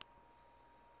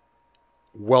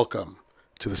Welcome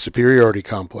to the Superiority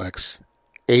Complex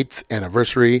 8th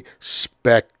Anniversary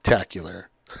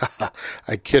Spectacular.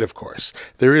 I kid, of course.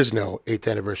 There is no 8th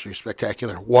Anniversary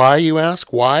Spectacular. Why, you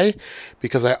ask? Why?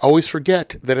 Because I always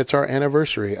forget that it's our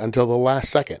anniversary until the last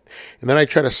second. And then I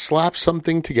try to slap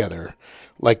something together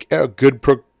like a good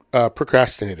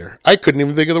procrastinator. I couldn't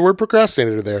even think of the word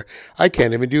procrastinator there. I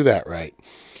can't even do that right.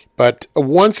 But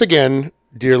once again,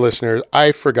 dear listeners,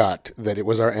 I forgot that it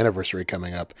was our anniversary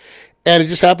coming up. And it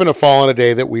just happened to fall on a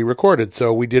day that we recorded.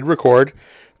 So we did record.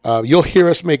 You'll hear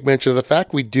us make mention of the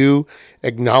fact we do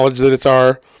acknowledge that it's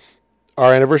our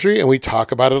anniversary, and we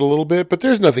talk about it a little bit, but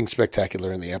there's nothing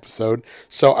spectacular in the episode.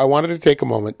 So I wanted to take a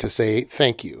moment to say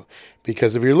thank you,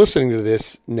 because if you're listening to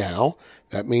this now,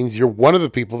 that means you're one of the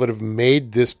people that have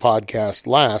made this podcast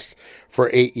last for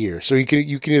 8 years. So you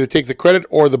can either take the credit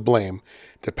or the blame,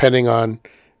 depending on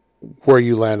where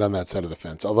you land on that side of the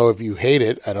fence. Although if you hate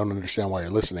it, I don't understand why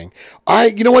you're listening.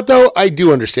 You know what though? I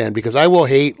do understand, because I will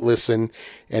hate listen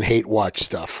and hate watch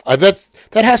stuff. That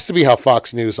has to be how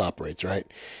Fox News operates, right?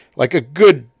 Like a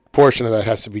good portion of that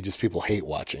has to be just people hate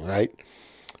watching, right?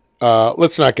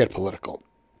 Let's not get political.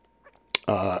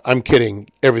 I'm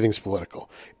kidding. Everything's political.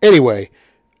 Anyway,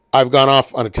 I've gone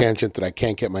off on a tangent that I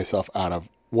can't get myself out of.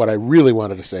 What I really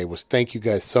wanted to say was thank you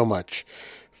guys so much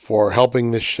for helping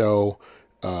this show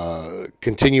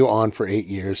continue on for 8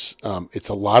 years. It's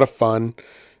a lot of fun.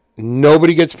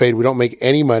 Nobody gets paid. We don't make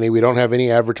any money. We don't have any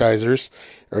advertisers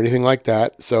or anything like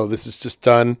that. So this is just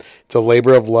done. It's a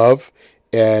labor of love.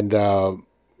 And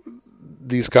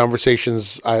these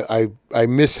conversations, I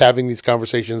miss having these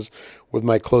conversations with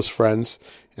my close friends.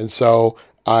 And so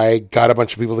I got a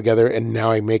bunch of people together, and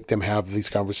now I make them have these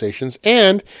conversations,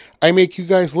 and I make you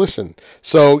guys listen.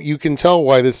 So you can tell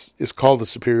why this is called the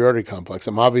Superiority Complex.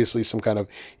 I'm obviously some kind of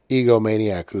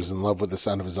egomaniac who's in love with the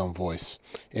sound of his own voice.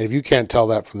 And if you can't tell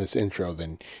that from this intro,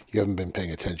 then you haven't been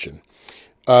paying attention.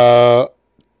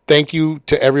 Thank you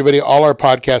to everybody, all our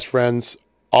podcast friends,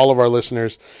 all of our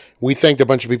listeners. We thanked a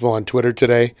bunch of people on Twitter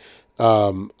today.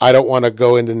 I don't want to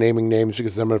go into naming names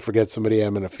because I'm going to forget somebody.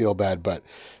 I'm going to feel bad, but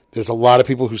there's a lot of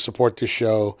people who support this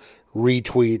show,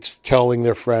 retweets, telling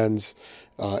their friends,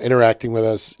 interacting with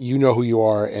us. You know who you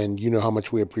are, and you know how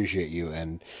much we appreciate you,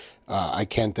 and I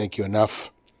can't thank you enough.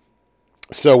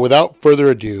 So without further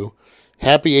ado,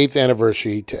 happy 8th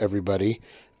anniversary to everybody.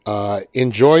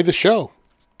 Enjoy the show.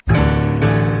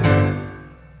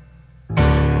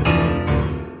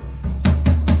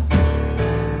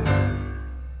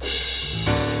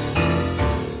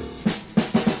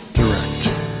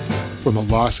 From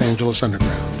the Los Angeles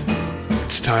Underground,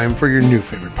 it's time for your new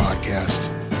favorite podcast,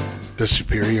 The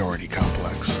Superiority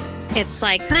Complex. It's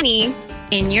like honey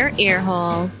in your ear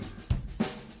holes.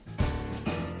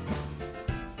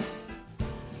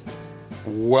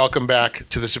 Welcome back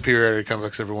to The Superiority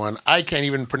Complex, everyone. I can't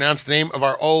even pronounce the name of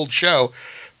our old show,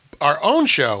 our own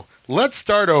show. Let's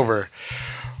start over.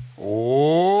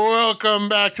 Welcome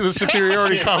back to The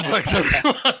Superiority Complex,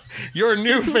 everyone. Your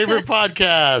new favorite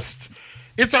podcast.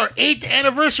 It's our 8th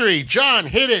anniversary. John,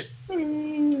 hit it.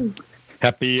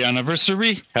 Happy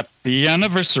anniversary. Happy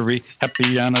anniversary.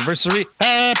 Happy anniversary.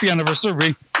 Happy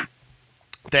anniversary.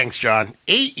 Thanks, John.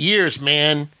 8 years,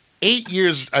 man. 8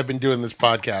 years I've been doing this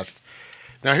podcast.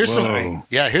 Now, here's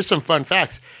some fun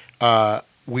facts. The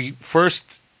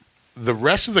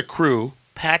rest of the crew,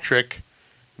 Patrick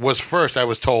was first, I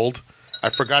was told. I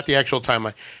forgot the actual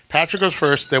timeline. Patrick was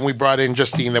first, then we brought in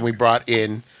Justine, then we brought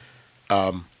in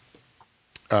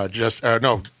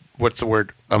what's the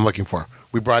word I'm looking for?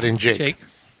 We brought in Jake.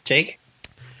 Jake.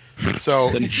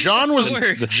 So John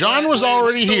was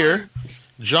already here.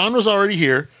 John was already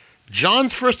here.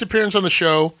 John's first appearance on the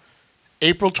show,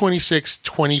 April 26,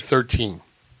 2013.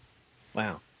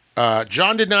 Wow.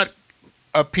 John did not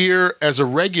appear as a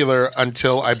regular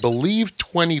until I believe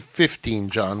 2015.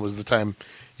 John, was the time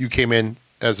you came in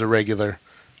as a regular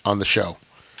on the show.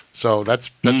 So that's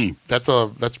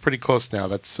pretty close now.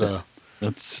 That's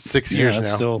 6 years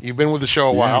now. You've been with the show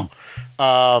a while.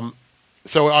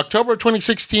 So October of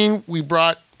 2016, we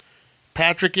brought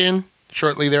Patrick in.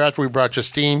 Shortly thereafter, we brought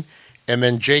Justine. And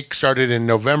then Jake started in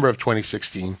November of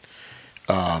 2016.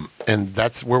 And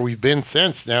that's where we've been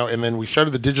since now. And then we started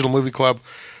the Digital Movie Club.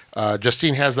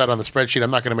 Justine has that on the spreadsheet.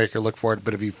 I'm not going to make her look for it,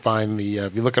 but if you find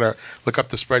if you look up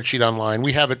the spreadsheet online,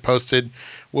 we have it posted.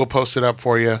 We'll post it up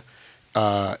for you.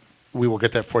 We will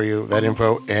get that for you, that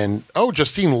info. And,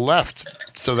 Justine left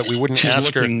so that we wouldn't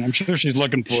ask her. I'm sure she's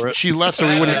looking for it. She left so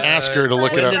we wouldn't ask her to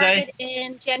look it up. Started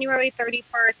in January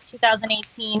 31st,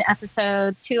 2018,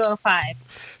 episode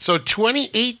 205. So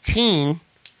 2018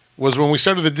 was when we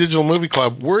started the Digital Movie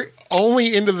Club. We're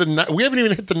only into we haven't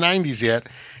even hit the 90s yet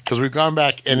because we've gone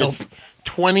back and it's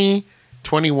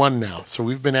 2021 now. So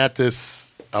we've been at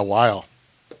this a while.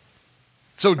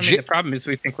 So the problem is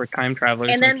we think we're time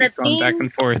travelers and then keep going back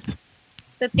and forth.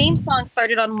 The theme song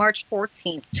started on March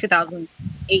 14th,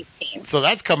 2018. So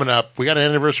that's coming up. We got an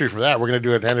anniversary for that. We're going to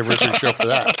do an anniversary show for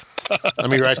that.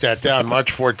 Let me write that down.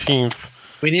 March 14th.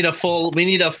 We need a full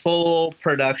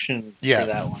production for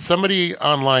that one. Somebody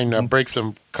online break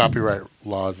some copyright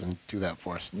laws and do that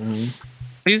for us. Mm-hmm.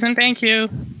 Please and thank you.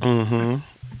 Mm-hmm.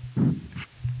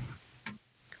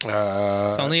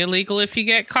 It's only illegal if you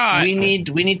get caught. We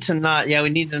need to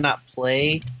not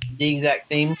play the exact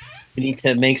theme. We need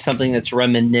to make something that's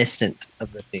reminiscent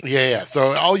of the theme. Yeah.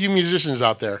 So all you musicians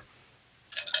out there.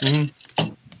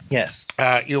 Mm-hmm. Yes.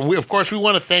 Of course, we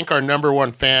want to thank our number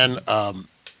one fan.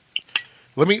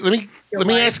 Let me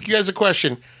ask you guys a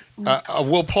question.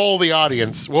 We'll poll the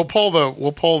audience. We'll poll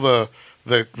the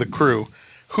crew.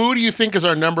 Who do you think is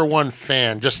our number one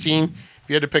fan? Justine, if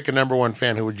you had to pick a number one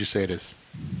fan, who would you say it is?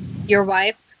 Your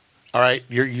wife. All right,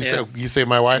 you say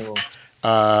my wife.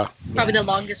 Probably the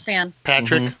longest fan.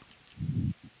 Patrick. Mm-hmm.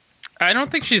 I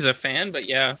don't think she's a fan, but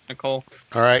yeah, Nicole.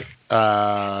 All right.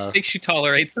 I think she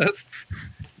tolerates us.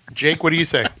 Jake, what do you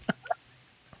say?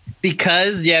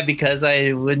 Because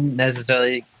I wouldn't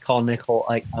necessarily call Nicole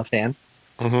like a fan.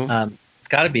 Mm-hmm. It's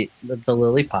got to be the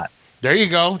Lily Pot. There you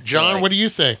go, John. What do you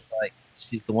say? Like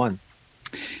she's the one.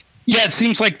 Yeah, it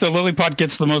seems like the lily pod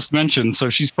gets the most mentions, so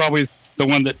she's probably the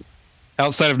one that,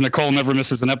 outside of Nicole, never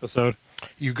misses an episode.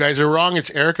 You guys are wrong.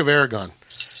 It's Eric of Aragon.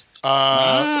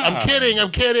 I'm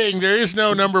kidding. There is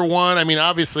no number one. I mean,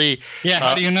 obviously. Yeah,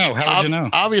 how do you know? How would you know?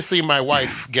 Obviously, my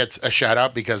wife gets a shout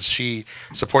out because she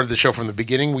supported the show from the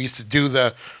beginning. We used to do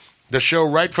the show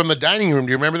right from the dining room.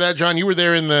 Do you remember that, John? You were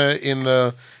there in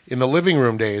the living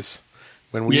room days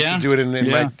when we used to do it in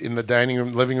the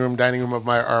living room of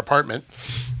our apartment.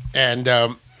 And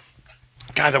God,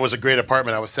 that was a great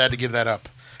apartment. I was sad to give that up.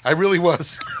 I really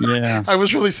was. Yeah. I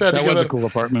was really sad to give that up. That was a cool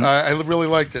apartment. I really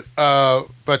liked it.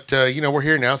 But we're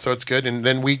here now, so it's good. And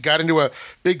then we got into a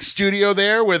big studio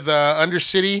there with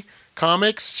Undercity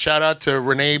Comics. Shout out to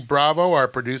Renee Bravo, our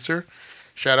producer.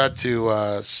 Shout out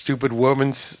to Stupid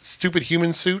Human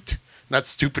Suit. Not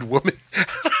Stupid Woman.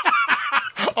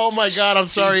 Oh, my God. I'm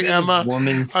sorry, Emma.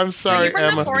 I'm sorry, Are you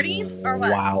Emma. from the 40s or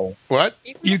what? Wow. What?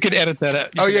 You could edit that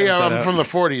out. I'm from the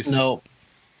 40s. No.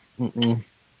 Mm-mm.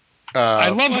 I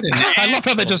love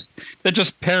how they just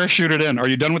parachuted in. Are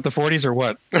you done with the 40s or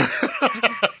what?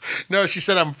 No, she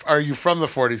said, are you from the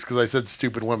 40s? Because I said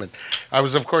stupid woman. I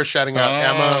was, of course, shouting out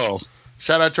Emma.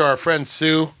 Shout out to our friend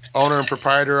Sue, owner and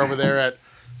proprietor over there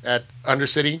at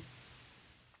Undercity.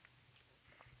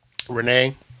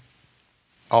 Renee.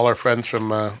 All our friends from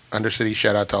Undercity,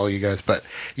 shout out to all you guys. But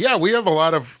yeah, we have a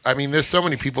lot of. I mean, there's so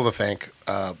many people to thank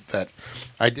that.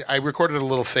 I recorded a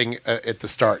little thing at the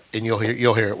start, and you'll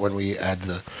hear it when you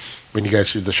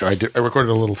guys hear the show. I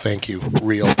recorded a little thank you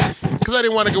reel because I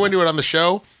didn't want to go into it on the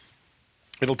show.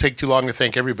 It'll take too long to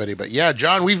thank everybody. But yeah,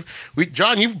 John,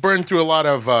 John, you've burned through a lot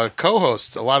of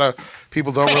co-hosts. A lot of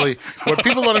people don't really. What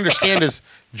people don't understand is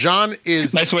John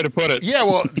is nice way to put it. Yeah,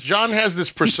 well, John has this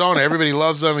persona. Everybody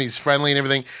loves him. He's friendly and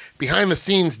everything. Behind the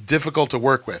scenes, difficult to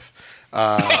work with.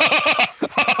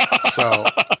 So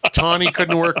Tawny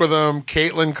couldn't work with him.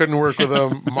 Caitlin couldn't work with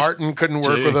him. Martin couldn't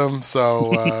work with him.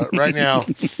 So right now,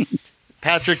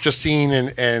 Patrick, Justine,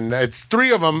 and it's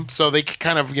three of them. So they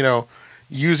kind of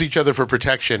use each other for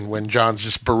protection when John's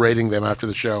just berating them after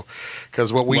the show.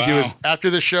 Because what we do is after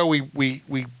the show,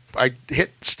 I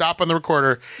hit stop on the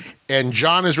recorder, and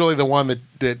John is really the one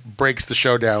that breaks the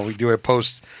show down. We do a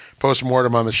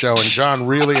post-mortem on the show, and John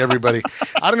really everybody.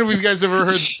 I don't know if you guys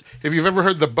you've ever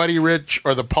heard the Buddy Rich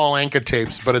or the Paul Anka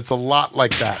tapes, but it's a lot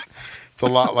like that.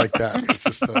 It's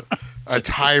just a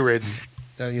tirade.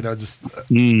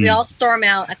 We all storm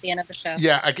out at the end of the show.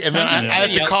 Yeah, and then I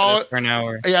have to call for an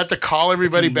hour. I have to call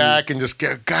everybody back and just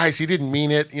get, guys, he didn't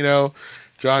mean it,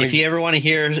 John. If you ever want to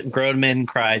hear grown men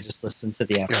cry, just listen to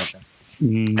the after show.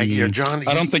 John.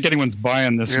 I don't think anyone's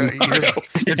buying this.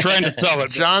 You're trying to sell it.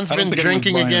 John's been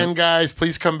drinking again, guys.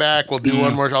 Please come back. We'll do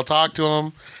one more. I'll talk to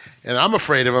him, and I'm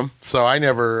afraid of him, so I'm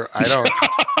not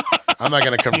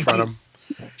going to confront him.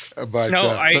 But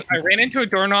I ran into a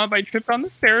doorknob. I tripped on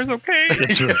the stairs. Okay.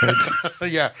 That's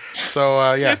right. Yeah.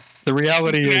 So yeah. The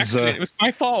reality is it was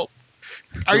my fault.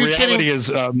 Are you kidding? The reality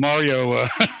is Mario.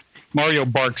 Mario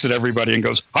barks at everybody and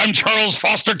goes, "I'm Charles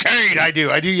Foster Kane." I do.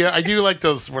 Yeah, I do like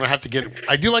those when I have to get.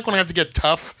 I do like when I have to get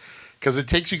tough because it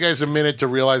takes you guys a minute to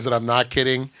realize that I'm not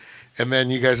kidding, and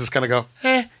then you guys just kind of go,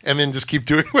 and then just keep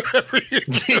doing whatever you're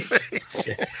doing.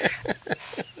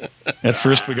 At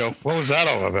first we go, what was that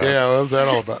all about? Yeah, what was that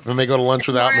all about? Then they go to lunch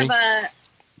without me.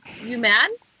 You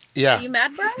mad? Yeah. Are you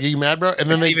mad, bro? You mad, bro? And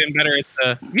then It's even better. It's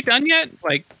you done yet?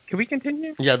 Like, can we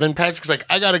continue? Yeah, then Patrick's like,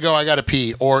 I gotta go, I gotta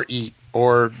pee, or eat,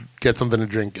 or get something to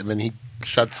drink, and then he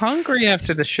shuts. Hungry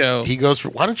after the show. He goes for,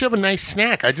 why don't you have a nice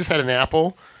snack? I just had an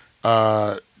apple.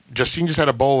 Justine just had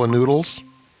a bowl of noodles.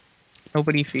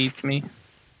 Nobody feeds me.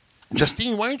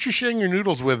 Justine, why aren't you sharing your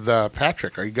noodles with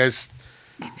Patrick? Are you guys?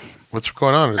 What's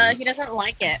going on? He doesn't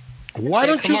like it. Why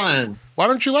don't Come you? on. Why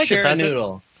don't you like Share it, a Patrick?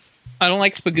 noodle. I don't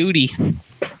like spaghetti.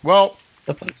 Well,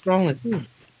 The fuck's wrong with you?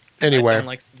 I anyway, don't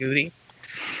like spaghetti.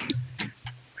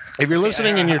 if you're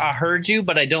listening and you're I heard you,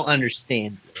 but I don't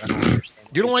understand. I don't understand.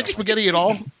 you don't like spaghetti at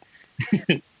all,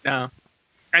 No,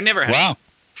 I never have. Wow.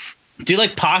 Do you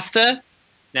like pasta?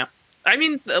 No, I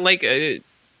mean,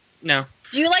 no.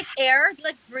 Do you like air? Do you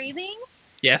like breathing?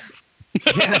 Yes.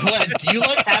 Yeah, what? Do you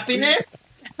like happiness?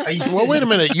 Are you, well, wait a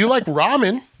minute. You like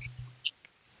ramen?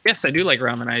 Yes, I do like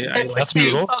ramen. I That's like the same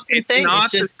noodles. fucking It's thing. not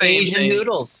It's just the same Asian thing.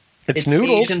 noodles. It's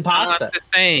noodles. Asian not pasta. the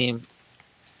same.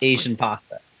 Asian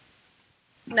pasta.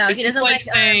 No, This he is doesn't like like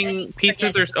saying any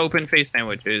pizzas spaghetti. are open face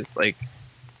sandwiches. Like,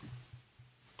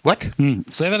 What?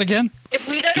 Say that again? If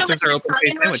we go to Pizzas like are an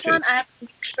open-faced Italian restaurant,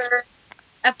 sandwiches.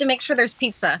 I have to make sure there's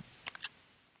pizza.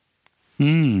 I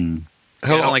don't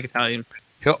He'll like Italian.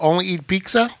 he'll only eat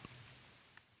pizza.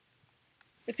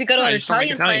 If you go to I an just don't like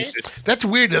Italian Italian place, food. That's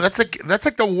weird. That's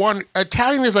like the one.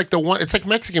 Italian is like the one. It's like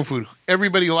Mexican food.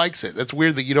 Everybody likes it. That's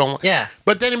weird that you don't. Yeah.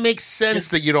 But then it makes sense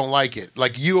that you don't like it.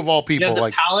 Like you of all You people, have the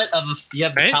like palate of the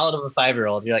Right? palate of a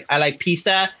 5-year-old. You're like, I like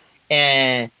pizza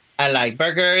and I like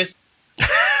burgers.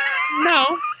 No,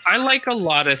 I like a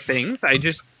lot of things. I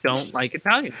just don't like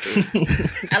Italian food.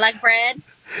 I like bread.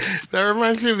 that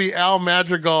reminds me of the Al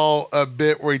Madrigal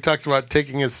bit where he talks about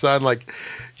taking his son. Like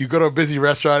you go to a busy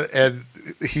restaurant and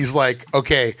he's like,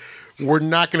 "Okay, we're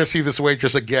not going to see this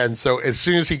waitress again. So as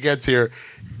soon as he gets here,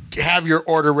 have your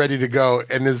order ready to go."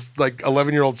 And his like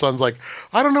 11-year-old son's like,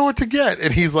 "I don't know what to get."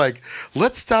 And he's like,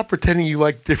 "Let's stop pretending you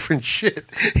like different shit."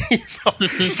 He's all,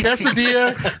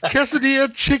 quesadilla,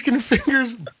 chicken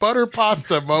fingers, butter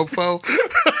pasta, mofo.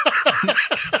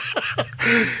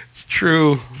 It's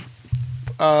true.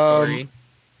 Sorry.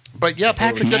 But yeah,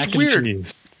 Patrick, that's Mac and weird.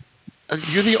 cheese.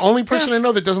 You're the only person I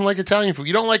know that doesn't like Italian food.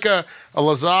 You don't like a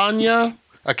lasagna,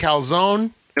 a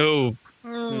calzone? Oh,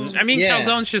 I mean, Yeah.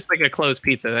 calzone's just like a closed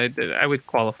pizza. I would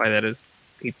qualify that as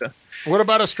pizza. What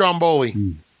about a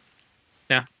stromboli?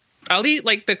 Yeah, I'll eat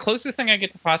like the closest thing I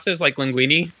get to pasta is like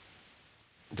linguine.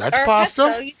 That's Or pasta?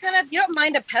 pesto. You don't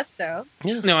mind a pesto.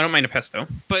 No, I don't mind a pesto,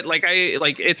 but like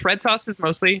it's red sauces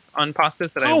mostly on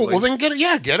pastas that I Oh, avoid. well then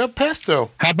get a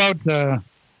pesto. How about an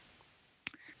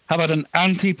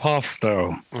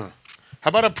antipasto? How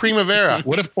about a primavera?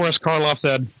 What if Boris Karloff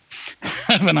said,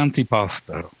 "Have an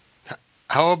antipasto"?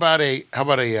 How about a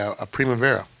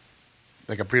primavera?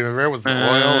 Like a primavera with oil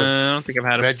and I don't think I've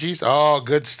had it. veggies? Oh,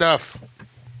 good stuff.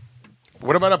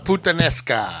 What about a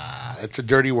putanesca? It's a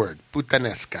dirty word.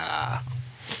 Putanesca.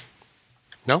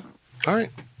 No? All right.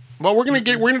 Well, we're gonna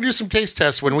do some taste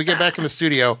tests when we get back in the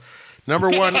studio. Number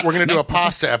one, we're gonna do a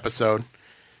pasta episode.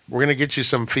 We're gonna get you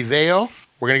some fideo.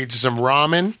 We're gonna get you some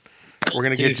ramen. We're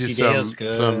gonna get you fideo's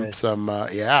good. some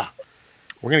yeah.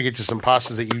 We're gonna get you some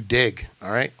pastas that you dig.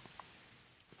 All right.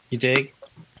 You dig?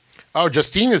 Oh,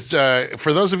 Justine is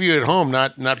for those of you at home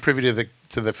not privy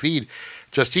to the feed.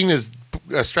 Justine is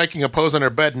striking a pose on her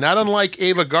bed, not unlike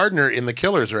Ava Gardner in The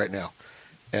Killers right now.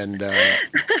 And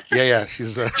yeah,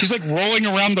 she's She's like rolling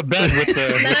around the bed with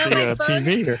the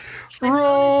TV here.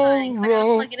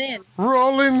 roll, Plug it in.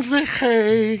 rolling the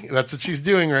hay. That's what she's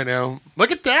doing right now.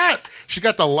 Look at that. She's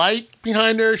got the light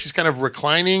behind her. She's kind of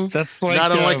reclining. That's like,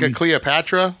 not unlike a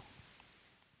Cleopatra.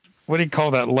 What do you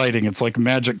call that lighting? It's like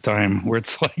magic time, where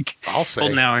it's like I'll say.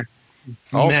 Golden hour.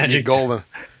 Also, Magic. golden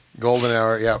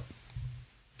hour. Yeah.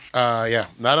 Yeah.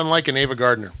 Not unlike an Ava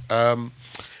Gardner.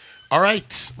 All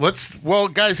right. Well,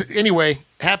 guys, anyway,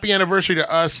 happy anniversary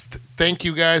to us. Thank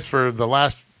you guys for the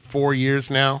last 4 years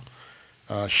now,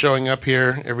 showing up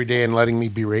here every day and letting me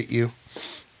berate you.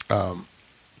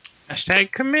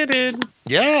 Hashtag committed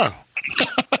Yeah.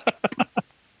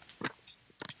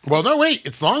 Well, no, wait.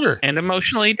 It's longer. and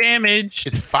emotionally damaged.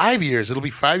 It's 5 years. It'll be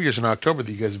 5 years in October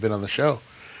that you guys have been on the show.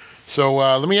 So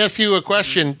let me ask you a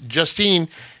question. Justine,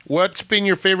 what's been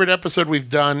your favorite episode we've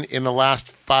done in the last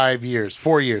 5 years?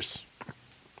 4 years.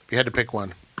 If you had to pick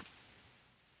one.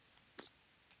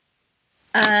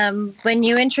 When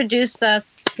you introduced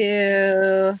us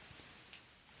to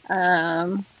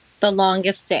The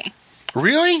Longest Day.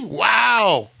 Really?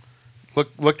 Wow.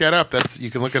 Look that up.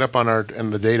 You can look it up in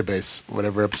the database,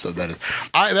 whatever episode that is.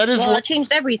 It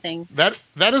changed everything. That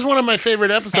is one of my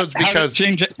favorite episodes because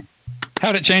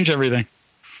How'd it change everything?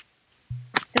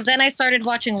 Because then I started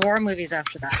watching war movies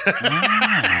after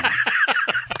that.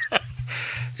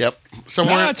 Yep.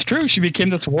 No, it's true. She became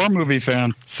this war movie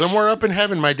fan. Somewhere up in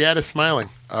heaven, my dad is smiling.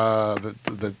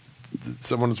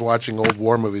 Someone's watching old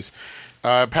war movies.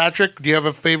 Patrick, do you have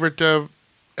a favorite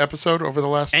episode over the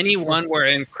last? Anyone where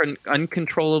I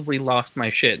uncontrollably lost my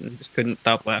shit and just couldn't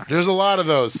stop laughing. There's a lot of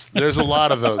those. They're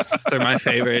my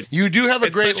favorite. You do have a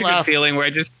great such laugh. Good feeling where I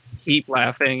just keep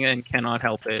laughing and cannot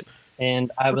help it.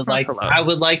 And I would like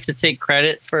to take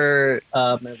credit for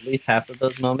at least half of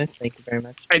those moments. Thank you very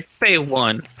much. I'd say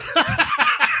one.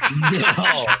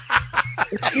 No.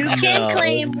 You can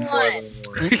claim one.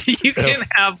 You can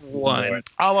have one.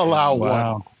 I'll allow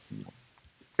one.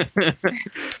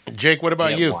 Jake, what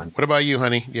about you? One. What about you,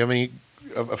 honey? Do you have any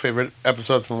a favorite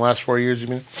episode from the last 4 years? You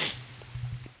mean?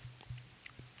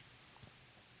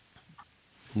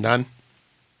 None.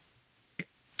 Who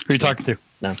are you talking to?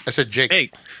 No. I said Jake. Hey,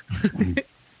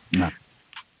 No.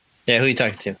 Yeah, who are you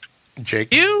talking to?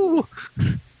 Jake. you.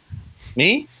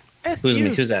 Me? Yes, Who's you.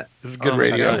 me? Who's that? This is good Oh,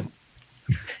 radio.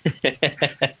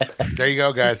 There you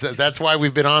go, guys. That's why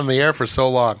we've been on the air for so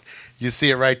long. You see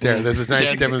it right there. This is a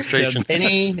nice demonstration.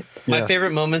 My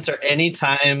favorite moments are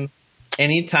anytime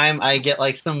I get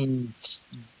like some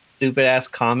stupid ass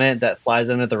comment that flies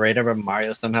under the radar, but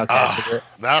Mario somehow catches it.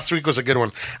 Last week was a good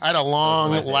one. I had a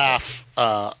long laugh.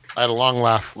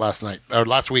 Last night or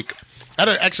last week. I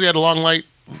had a long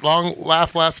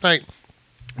laugh last night,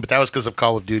 but that was because of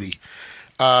Call of Duty.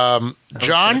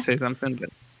 John, Say something, but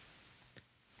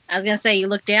I was going to say, you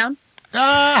look down?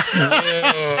 that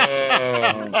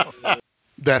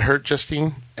hurt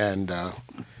Justine, and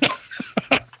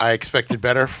I expected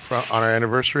better on our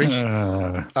anniversary.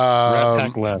 Rat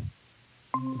Pack left.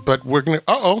 But we're gonna.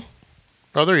 Oh,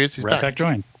 there he is. He's Rat back. Pack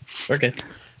joined. Okay.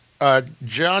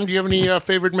 John, do you have any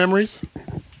favorite memories?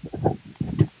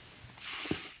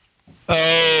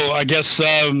 Oh, I guess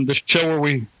the show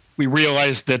where we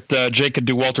realized that Jake could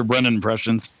do Walter Brennan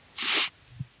impressions.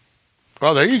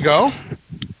 Oh, there you go.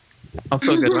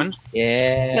 also a good one.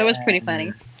 Yeah. That was pretty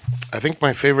funny. I think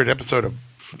my favorite episode of.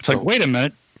 It's like, wait a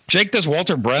minute. Jake does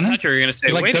Walter I Brennan? thought you were going to say,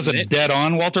 He wait does a a minute.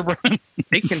 dead-on Walter Brennan?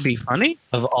 They can be funny.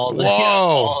 Of all the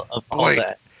Whoa. of all Boy,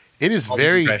 that. It is All the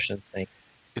very. impressions thing.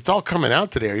 It's all coming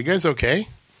out today. Are you guys okay?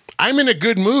 I'm in a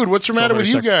good mood. What's the matter with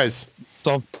you guys? It's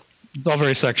all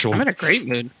very sexual. I'm in a great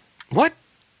mood. What?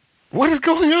 What is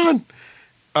going on?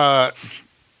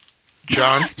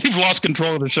 John? You've lost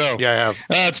control of the show. Yeah, I have.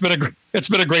 It's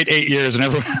been a great 8 years, and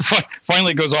everyone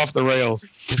finally goes off the rails.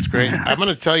 It's great. I'm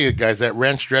going to tell you guys that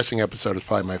ranch dressing episode is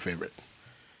probably my favorite.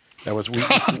 That was weak.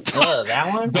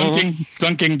 That one?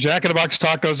 Dunking Jack in the Box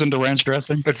tacos into ranch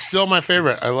dressing. It's still my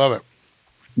favorite. I love it.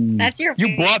 That's your You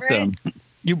favorite? brought them.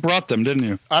 You brought them, didn't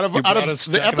you? Out of You brought us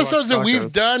the Jack in the Box episodes that we've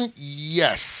tacos. done,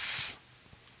 yes.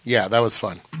 Yeah, that was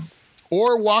fun.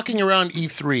 Or walking around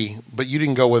E3, but you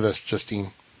didn't go with us,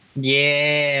 Justine.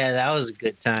 Yeah, that was a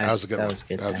good time. That was a good one. Was a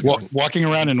good That was time. a good one. Walking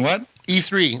around in what?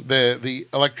 E3, the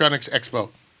Electronics Expo.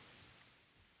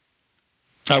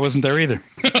 I wasn't there either.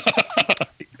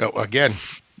 Oh, again,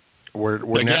 we're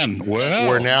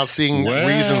Well, now seeing well.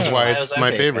 reasons why Why it's was that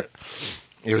my favorite? favorite.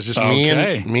 It was just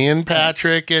Okay. me and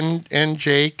Patrick and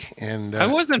Jake and I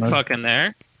wasn't fucking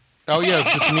there. oh yeah,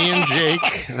 it's just me and Jake.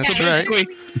 That's Yeah, right. literally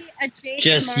a Jake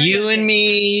Just Mario you and thing.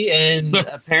 me and So,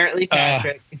 apparently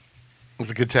Patrick. It's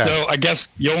a good time. So I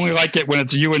guess you only like it when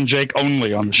it's you and Jake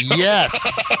only on the show.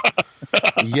 Yes,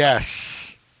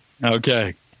 yes.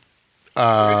 Okay.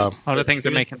 All the things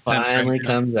are making sense. Finally Right now.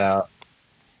 comes out.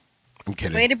 I'm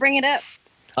kidding. Way to bring it up.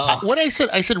 Oh, What I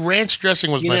said ranch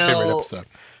dressing was You my know- favorite episode.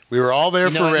 We were all there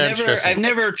for ranch I've dressing.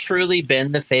 never truly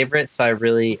been the favorite, so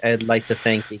I'd like to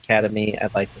thank the Academy.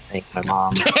 I'd like to thank my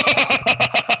mom.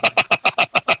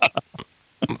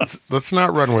 Let's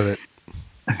not run with it.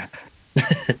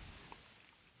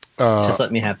 Just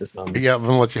let me have this moment. Yeah,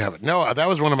 then let you have it. No, that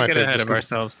was one of my Get favorites. ahead of just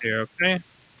 'cause- ourselves here, okay?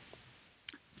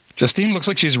 Justine looks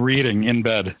like she's reading in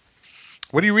bed.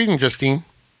 What are you reading, Justine?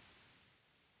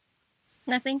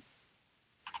 Nothing.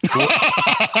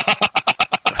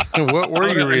 What were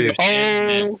you reading?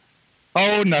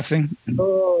 Oh, nothing.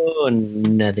 Oh,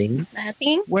 nothing.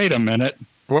 Nothing. Wait a minute.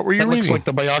 What were you That looks reading? like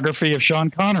the biography of Sean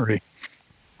Connery.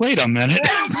 Wait a minute.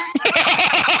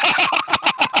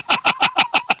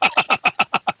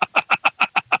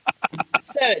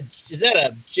 Is that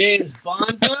a James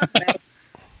Bond book?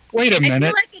 Wait a I feel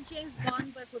minute. like a James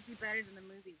Bond book would be better than the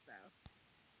movies,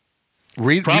 though.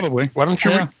 Read Probably. Why don't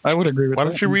you? Yeah, I would agree with Why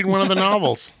that. don't you read one of the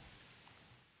novels?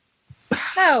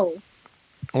 No.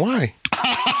 Why?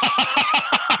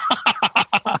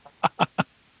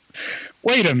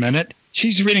 Wait a minute.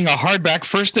 She's reading a hardback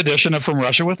first edition of From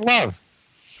Russia with Love.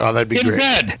 Oh, that'd be in great.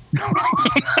 bed.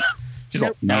 She's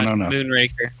like, no. It's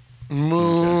Moonraker.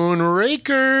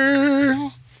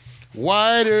 Moonraker.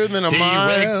 Wider than a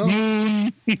mile.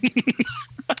 Moon.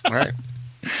 All right.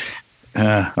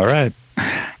 All right.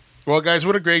 Well, guys,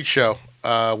 what a great show.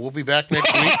 We'll be back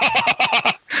next week.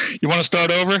 You want to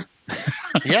start over?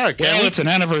 Yeah, Well, it's an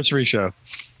anniversary show.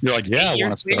 You're like, yeah, I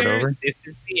want to start over. This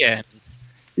is the end.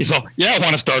 He's all, yeah, I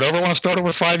want to start over. I want to start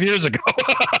over 5 years ago.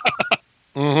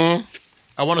 Mm-hmm.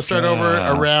 I want to start over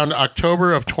around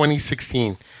October of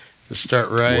 2016. Just start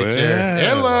right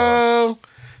there. Hello.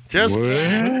 Just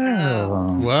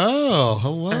wow.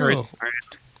 Hello.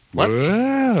 What?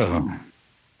 Wow.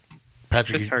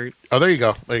 Patrick. This hurts. Oh, there you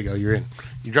go. There you go. You're in.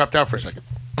 You dropped out for a second.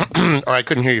 Or I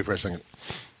couldn't hear you for a second.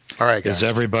 All right, guys. Is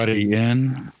everybody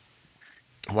in?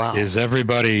 Wow. Is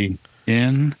everybody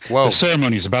in? Whoa. The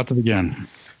ceremony's about to begin.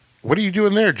 What are you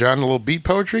doing there, John? A little beat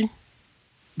poetry?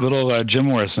 Little Jim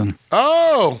Morrison.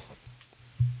 Oh!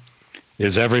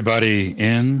 Is everybody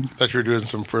in? I thought you were doing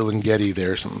some Ferlinghetti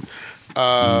there.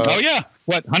 Oh, yeah.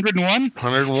 What, 101?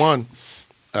 101.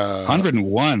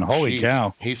 101. Holy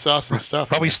cow. He saw some stuff.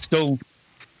 Probably still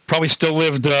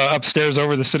lived upstairs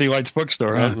over the City Lights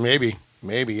bookstore, huh? Maybe,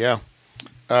 yeah.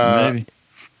 Maybe.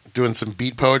 Doing some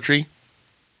beat poetry.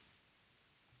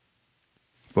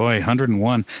 Boy,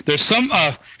 101. There's some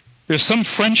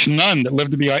French nun that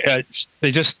lived to be.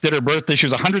 They just did her birthday. She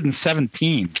was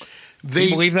 117. Can you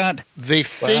believe that? They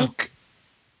think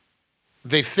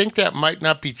that might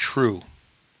not be true.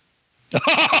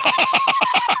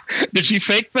 Did she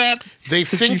fake that? Did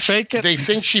she fake it? They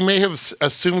think she may have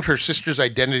assumed her sister's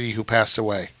identity who passed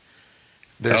away.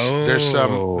 There's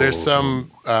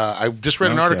some. I just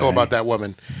read an article about that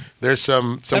woman. There's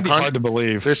some. That'd be hard to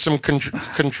believe. There's some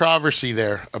controversy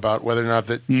there about whether or not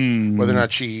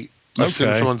she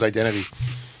assumed someone's identity.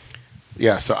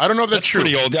 Yeah, so I don't know if that's true.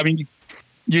 Pretty old. I mean,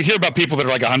 you hear about people that are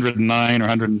like 109 or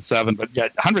 107, but yeah,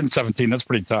 117. That's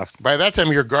pretty tough. By that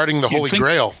time, you're guarding the Holy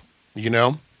Grail. You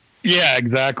know. Yeah,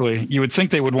 exactly. You would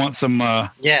think they would want some.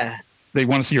 They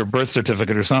want to see your birth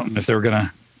certificate or something if they were going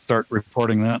to start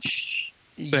reporting that.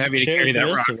 So happy to carry that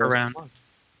rock around.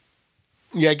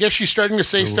 Yeah, I guess she's starting to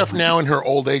say stuff now in her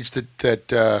old age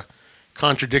that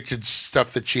contradicted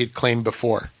stuff that she had claimed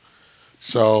before.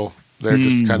 So they're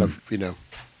just kind of,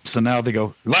 So now they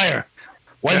go, liar.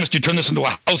 Why must you turn this into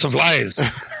a house of lies?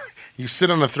 You sit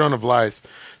on a throne of lies.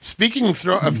 Speaking of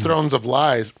thrones of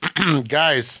lies,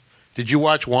 guys, did you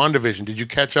watch Wandavision? Did you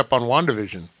catch up on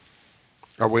Wandavision?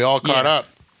 Are we all caught up?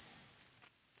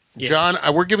 Yes. John,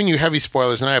 we're giving you heavy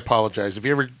spoilers, and I apologize. If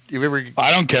you ever,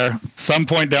 I don't care. Some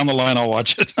point down the line, I'll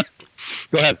watch it.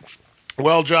 Go ahead.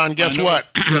 Well, John, guess what?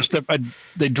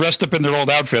 They dressed up in their old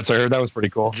outfits. I heard that was pretty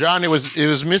cool. John, it was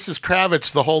Mrs.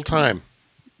 Kravitz the whole time.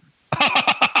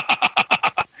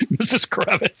 Mrs.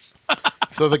 Kravitz.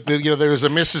 So there was a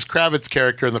Mrs. Kravitz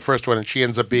character in the first one, and she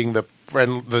ends up being the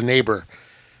neighbor,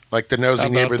 like the nosy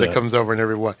neighbor that comes over and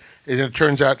everyone. And it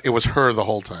turns out it was her the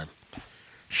whole time.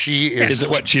 She is. Is it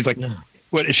what she's like?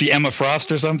 What is she? Emma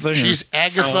Frost or something? She's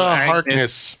Agatha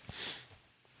Harkness.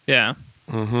 Yeah.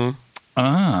 Mm-hmm.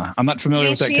 I'm not familiar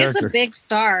with that character. She is a big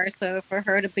star, so for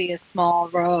her to be a small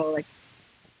role, like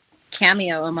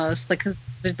cameo almost, like because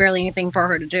there's barely anything for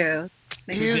her to do.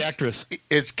 Who's the actress?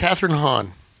 It's Catherine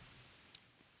Hahn.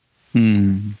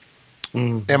 Hmm.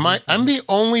 I'm the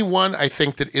only one I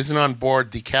think that isn't on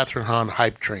board the Catherine Hahn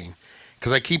hype train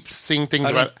because I keep seeing things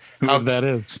about how that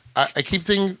is. I keep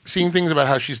seeing things about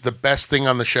how she's the best thing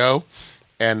on the show,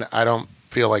 and I don't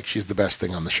feel like she's the best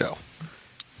thing on the show.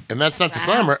 And that's not to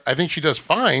slam her. I think she does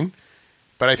fine,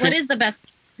 but I think what is the best?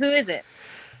 Who is it?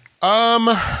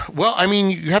 Well, I mean,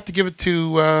 you have to give it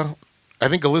to. I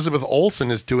think Elizabeth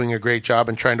Olsen is doing a great job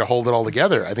in trying to hold it all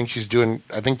together. I think she's kind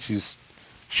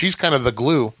of the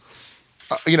glue.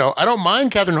 I don't mind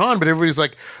Catherine Hahn, but everybody's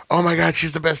like, "Oh my God,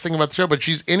 she's the best thing about the show." But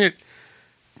she's in it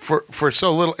for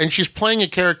so little, and she's playing a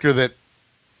character that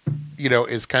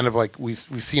is kind of like we've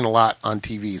seen a lot on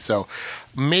TV. So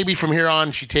maybe from here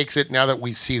on, she takes it. Now that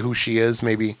we see who she is,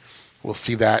 maybe we'll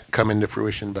see that come into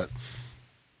fruition. But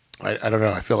I don't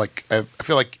know. I feel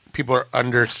like people are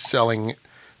underselling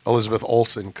Elizabeth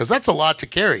Olsen because that's a lot to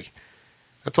carry.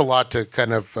 That's a lot to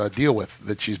kind of deal with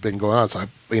that she's been going on. So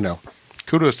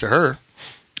kudos to her.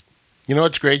 You know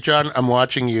what's great, John? I'm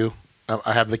watching you.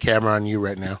 I have the camera on you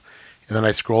right now, and then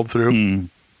I scrolled through.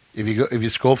 If you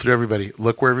scroll through everybody,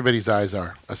 look where everybody's eyes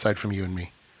are, aside from you and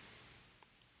me.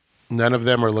 None of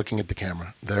them are looking at the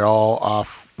camera. They're all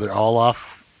off. They're all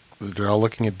off They're all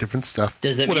looking at different stuff.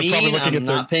 Does it Well, they're probably mean looking I'm at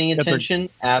not paying their- attention?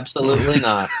 Absolutely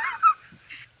not.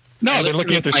 No, they're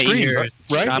looking at their My screens, ears.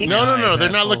 right? Not No. my They're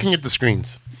not asshole. looking at the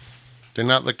screens. They're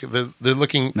not looking. They're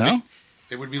looking. No?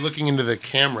 They would be looking into the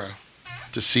camera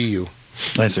to see you.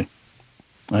 I see.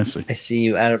 I see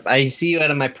you out of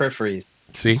my peripheries.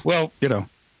 See? Well,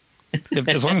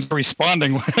 as long as they're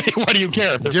responding, why do you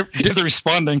care if they're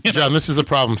responding? John, this is the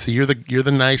problem. See, you're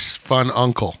the nice, fun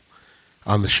uncle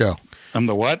on the show. I'm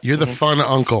the what? You're the fun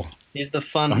uncle, He's the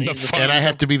fun. I'm the He's the fun- and I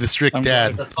have to be the strict I'm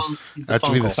dad. he's I have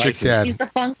to be the funkle. strict I see. dad. He's the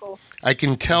funkle. I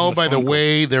can tell by the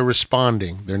way they're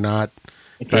responding. They're not.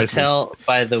 I can I see. tell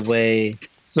by the way.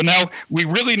 So now we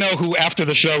really know who after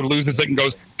the show loses it and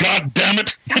goes, God damn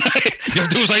it! You'll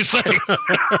do as I say.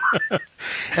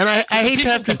 And I hate to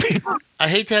have to. I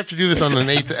hate to have to do this on an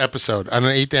 8th episode, on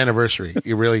an 8th anniversary.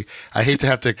 I hate to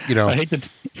have to. I hate to.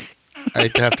 I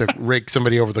hate to have to rake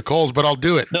somebody over the coals, but I'll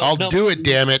do it. I'll do it.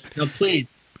 Damn it! No,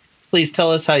 please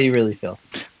tell us how you really feel.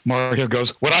 Mario goes,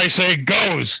 what I say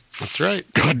goes. That's right.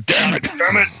 God damn it!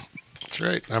 Damn it! That's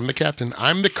right. I'm the captain.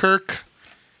 I'm the Kirk.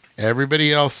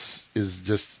 Everybody else is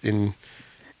just in.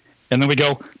 And then we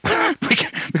go,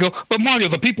 but Mario,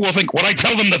 the people will think what I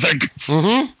tell them to think.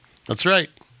 Mm-hmm. That's right.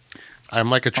 I'm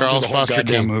like a Charles Foster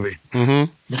goddamn King. movie.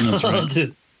 Mm-hmm. That's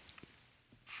right.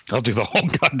 I'll do the whole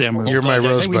goddamn movie. You're my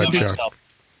rosebud, we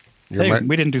John.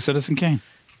 we didn't do Citizen Kane.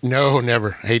 No,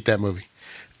 never. I hate that movie.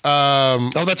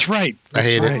 Oh, that's right. I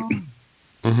hate it.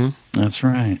 Mm-hmm. That's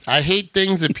right. I hate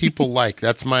things that people like.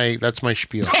 That's my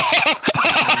spiel.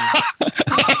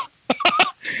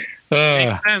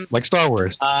 Makes sense. Like Star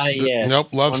Wars. Yes.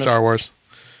 Nope. Love Star Wars.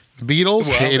 The Beatles,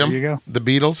 Well, hate there them. you go. The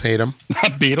Beatles, hate them.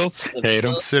 Beatles, hate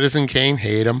them. Citizen Kane,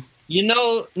 hate them.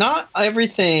 Not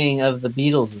everything of the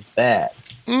Beatles is bad.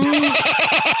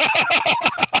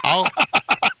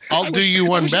 I'll do you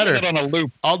one better. That on a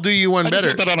loop. I'll do you one I just better.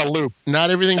 want that on a loop.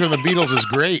 Not everything from the Beatles is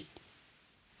great.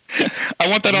 I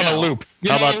want that on a loop.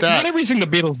 How about that? Not everything the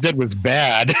Beatles did was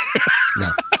bad. No.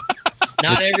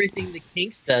 Not everything the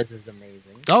Kinks does is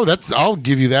amazing. Oh, I'll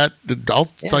give you that. I'll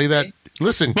tell you that. okay.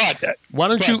 Listen, But why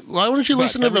don't you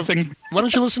listen to everything- why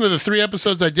don't you listen to the 3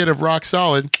 episodes I did of Rock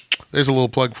Solid? There's a little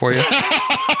plug for you.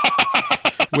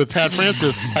 With Pat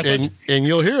Francis, and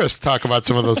you'll hear us talk about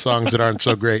some of those songs that aren't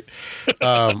so great.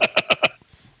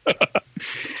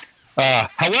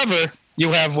 However,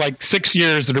 you have like 6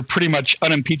 years that are pretty much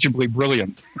unimpeachably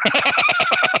brilliant.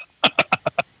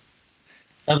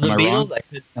 Of the Am I Beatles, wrong?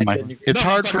 I couldn't agree. It's No,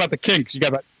 hard I'm for talking about the Kinks. You got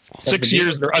about 6 the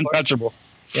years Beatles, that are of course. untouchable.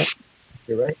 Yep,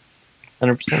 you're right.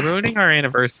 100%. Ruining our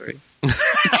anniversary.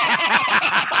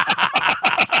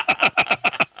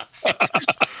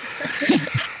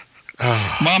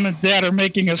 Mom and Dad are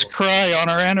making us cry on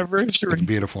our anniversary. It's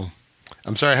beautiful.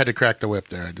 I'm sorry I had to crack the whip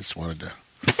there. I just wanted to.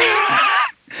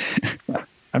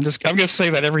 I'm gonna say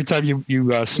that every time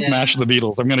you smash the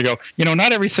Beatles, I'm gonna go.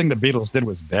 Not everything the Beatles did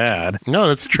was bad. No,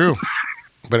 that's true,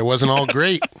 but it wasn't all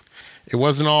great. It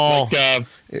wasn't all. Like,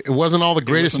 It wasn't all the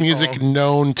greatest wasn't music all-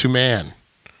 known to man.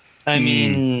 I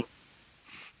mean,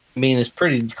 it's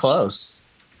pretty close.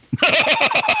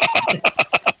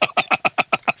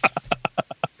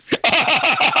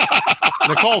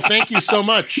 Nicole, thank you so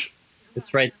much.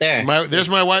 It's right there. There's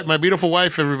my wife, my beautiful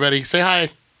wife. Everybody, say hi.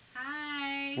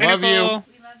 Hi. Love you. Nicole.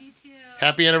 We love you too.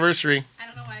 Happy anniversary. I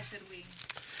don't know why I said we.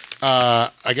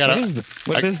 I got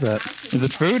what is that? Is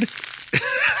it food?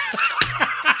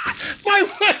 my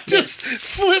wife just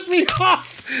flipped me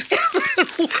off.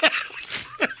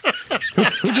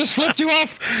 Who just flipped you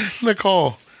off?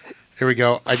 Nicole. Here we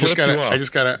go. I Flipped you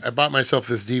off. I bought myself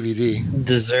this DVD.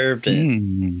 Deserved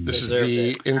it. This is Deserved the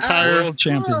it. entire. World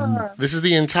champion. Oh, This is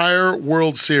the entire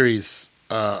World Series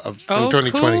from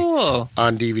 2020 Cool.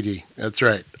 on DVD. That's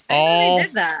right. I know All they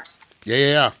did that.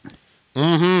 yeah.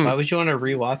 Mm-hmm. Why would you want to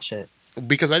rewatch it?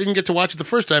 Because I didn't get to watch it the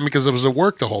first time because I was at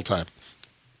work the whole time.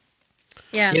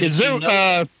 Yeah. Yeah. Is there?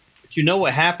 But you know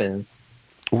what happens.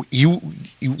 You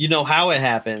You know how it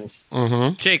happens.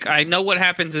 mm-hmm. Jake, I know what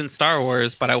happens in Star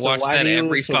Wars, but I So watch why that do you-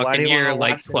 every so why do fucking you wanna year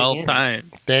like watch it 12 again?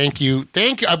 times. Thank you.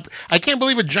 I can't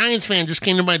believe a Giants fan just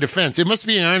came to my defense. It must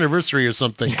be an anniversary or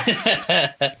something.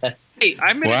 Hey,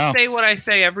 I'm going to Wow. say what I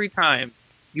say every time.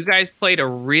 You guys played a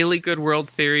really good World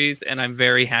Series, and I'm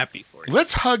very happy for you.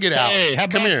 Let's hug it out. Hey, how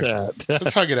Come about here. that?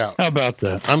 Let's hug it out. How about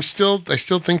that? I still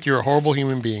think you're a horrible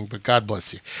human being, but God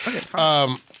bless you. Okay,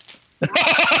 fine.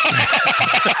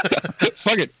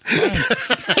 Fuck it.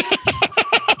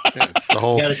 Yeah, it's the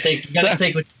whole. You gotta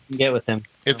take what you can get with him.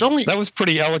 It's only That was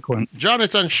pretty eloquent. John.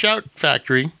 It's on Shout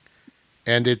Factory,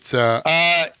 and it's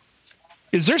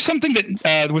Is there something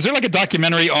that was there like a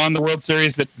documentary on the World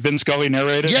Series that Vin Scully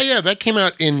narrated? yeah. That came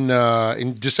out in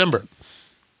December.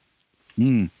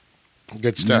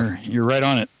 Good stuff. You're right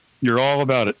on it. You're all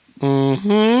about it.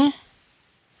 Mm-hmm.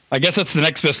 I guess that's the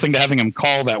next best thing to having him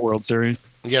call that World Series.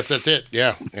 Yes, that's it.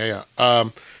 Yeah.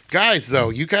 Guys, though,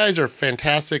 you guys are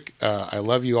fantastic. I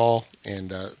love you all.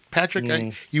 And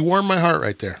Patrick, you warmed my heart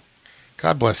right there.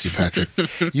 God bless you, Patrick.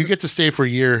 You get to stay for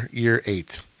year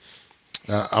 8.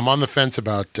 I'm on the fence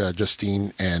about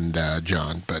Justine and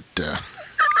John, but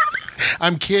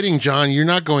I'm kidding, John. You're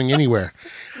not going anywhere.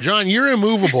 John, you're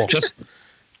immovable.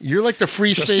 You're like the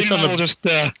free Justine space on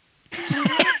the...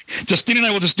 Justine and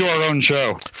I will just do our own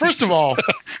show. First of all,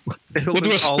 we'll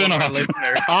do a spin-off.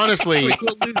 Honestly,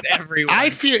 we'll lose everyone.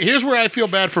 here's where I feel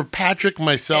bad for Patrick,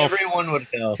 myself. Everyone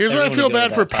would go. Here's where I feel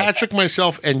bad for Patrick,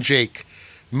 myself, and Jake.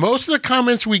 Most of the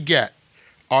comments we get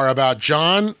are about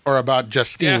John or about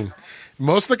Justine. Yeah.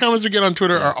 Most of the comments we get on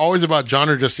Twitter are always about John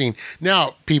or Justine.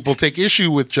 Now, people take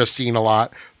issue with Justine a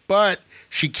lot, but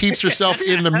she keeps herself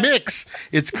in the mix.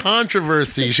 It's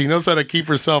controversy. She knows how to keep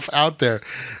herself out there.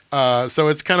 So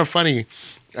it's kind of funny.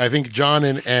 I think John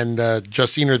and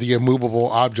Justine are the immovable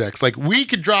objects. Like, we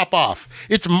could drop off.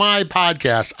 It's my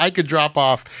podcast. I could drop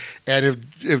off. And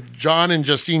if John and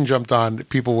Justine jumped on,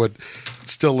 people would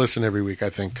still listen every week, I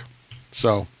think.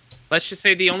 So let's just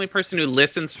say the only person who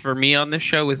listens for me on this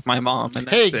show is my mom, and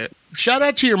that's it. Shout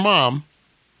out to your mom,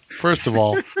 first of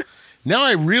all. Now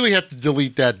I really have to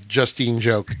delete that Justine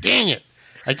joke. Dang it.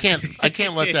 I can't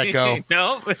let that go.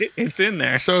 No, it's in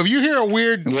there. So if you hear a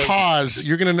weird pause,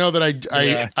 you're going to know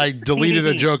that I deleted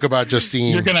a joke about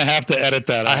Justine. You're going to have to edit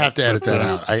that out. I have to edit that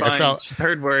out. I felt just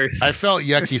heard words. I felt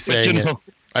yucky saying it.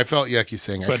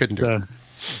 I couldn't do it.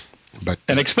 But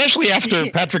and especially after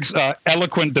Patrick's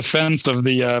eloquent defense of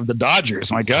the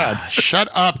Dodgers. My God. Shut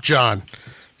up, John.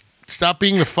 Stop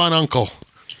being the fun uncle.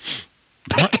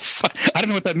 I don't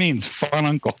know what that means. Fun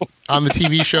uncle. On the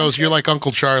TV shows, you're like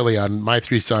Uncle Charlie on My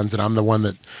Three Sons, and I'm the one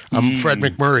that I'm Fred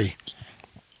McMurray.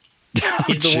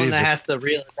 He's the one that has to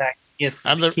reel it back.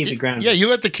 Keep it grounded. Yeah, you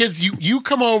let the kids. You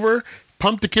come over,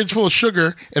 pump the kids full of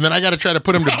sugar, and then I got to try to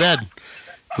put them to bed.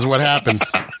 Is what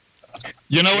happens.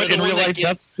 You know what? In real life,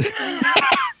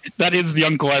 that is the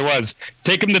uncle I was.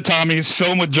 Take him to Tommy's,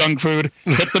 fill him with junk food,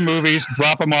 hit the movies,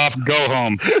 drop him off, go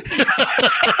home.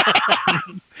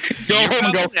 Go home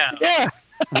and go. Yeah.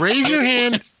 Raise your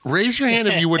hand. Raise your hand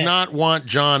if you would not want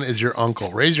John as your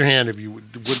uncle. Raise your hand if you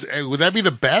would that be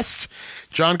the best?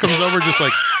 John comes over just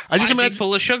like I just imagine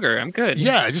full of sugar. I'm good.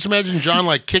 Yeah, I just imagine John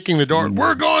like kicking the door.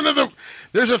 We're going to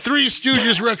there's a Three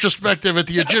Stooges retrospective at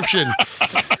the Egyptian.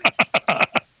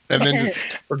 And then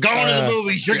we're going to the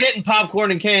movies. You're getting popcorn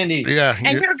and candy. Yeah,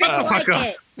 and you're gonna like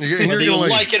it. You're gonna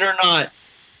like it or not.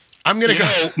 I'm gonna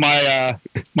go.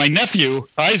 My nephew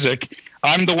Isaac.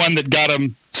 I'm the one that got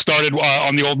him started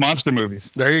on the old monster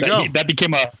movies. There you go. That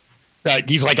became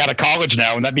he's like out of college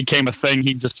now, and that became a thing.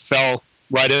 He just fell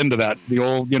right into that. The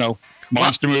old,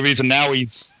 monster movies, and now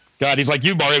he's like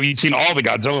you, Mario. He's seen all the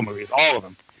Godzilla movies, all of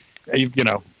them.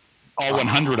 All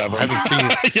 100 of them.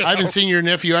 I haven't seen your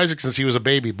nephew Isaac since he was a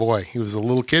baby boy. He was a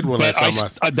little kid when I saw him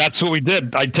last. That's what we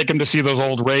did. I'd take him to see those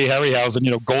old Ray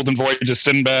Harryhausen, Golden Voyage of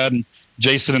Sinbad and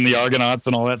Jason and the Argonauts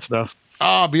and all that stuff.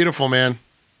 Oh, beautiful, man.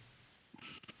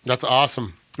 That's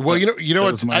awesome. Well, you know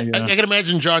what? I can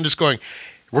imagine John just going,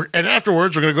 and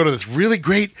afterwards we're going to go to this really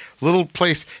great little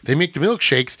place. They make the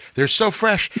milkshakes. They're so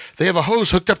fresh. They have a hose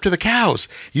hooked up to the cows.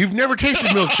 You've never tasted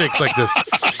milkshakes like this.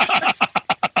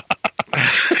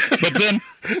 But then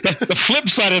the flip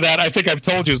side of that, I think I've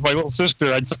told you, is my little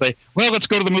sister. I'd say, well, let's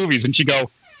go to the movies. And she'd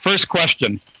go, first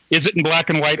question, is it in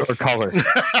black and white or color? And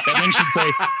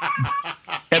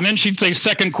then she'd say,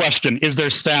 second question, is there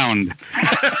sound?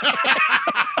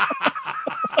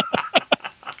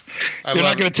 You're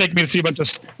not going to take me to see a bunch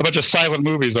of silent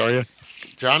movies, are you?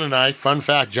 Fun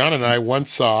fact, John and I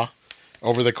once saw,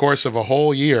 over the course of a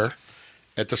whole year,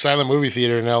 at the Silent Movie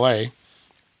Theater in L.A.,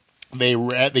 they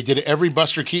did every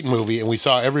Buster Keaton movie, and we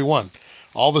saw every one.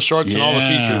 All the shorts and all the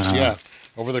features,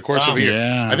 over the course of a year.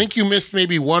 Yeah. I think you missed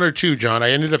maybe one or two, John. I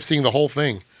ended up seeing the whole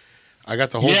thing. I got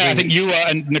the whole thing. Yeah, I think you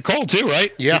and Nicole, too,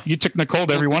 right? Yeah. You took Nicole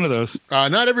to every one of those.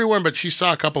 Not every one, but she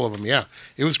saw a couple of them, yeah.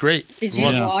 It was great. Did you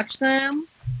watch them,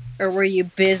 or were you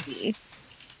busy?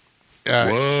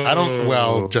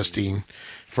 Well, Justine,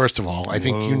 first of all, I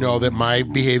think you know that my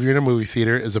behavior in a movie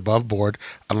theater is above board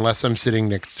unless I'm sitting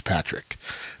next to Patrick.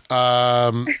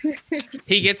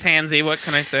 He gets handsy. What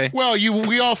can I say? Well,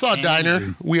 we all saw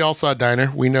Diner.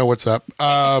 We know what's up.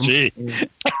 But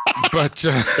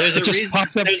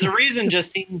there's a reason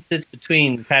Justine sits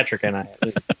between Patrick and I.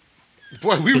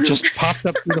 Boy, we It really, just popped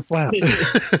up through the flap.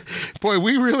 boy,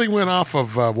 we really went off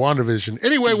of WandaVision.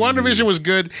 Anyway, WandaVision was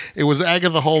good. It was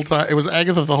Agatha the whole time. It was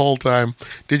Agatha the whole time.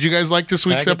 Did you guys like this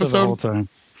week's Agatha the whole episode? time.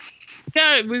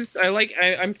 Yeah, it was.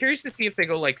 I'm curious to see if they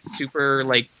go like super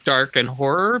like dark and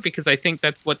horror, because I think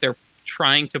that's what they're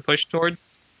trying to push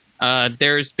towards.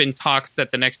 There's been talks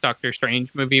that the next Doctor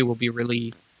Strange movie will be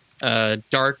really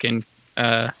dark and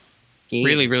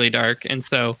really, really dark, and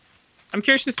so I'm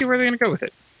curious to see where they're going to go with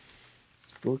it.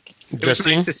 Spooky. It was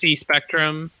Justine? nice to see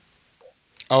Spectrum.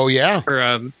 Oh yeah.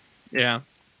 Or yeah.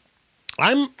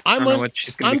 I'm don't know what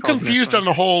she's gonna be called confused next on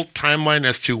the whole timeline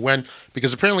as to when,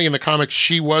 because apparently in the comics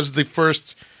she was the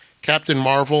first Captain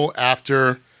Marvel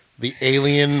after the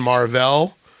alien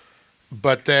Marvel,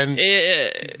 but then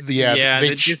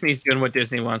Disney's doing what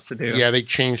Disney wants to do. yeah, they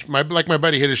changed. My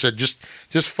buddy Hitter said, just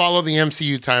follow the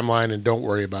MCU timeline and don't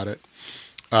worry about it.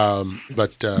 But Give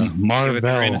it a grain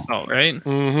Marvel. of salt, right?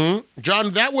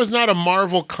 John, that was not a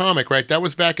Marvel comic, right? That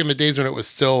was back in the days when it was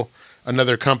still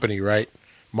another company, right?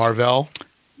 Marvel.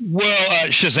 Well,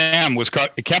 Shazam was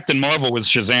Captain Marvel was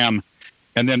Shazam,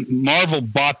 and then Marvel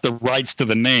bought the rights to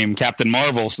the name Captain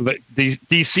Marvel, so that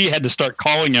DC had to start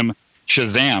calling him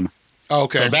Shazam. Oh,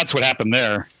 okay. So that's what happened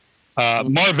there.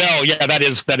 Marvel, yeah, that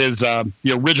is the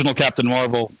original Captain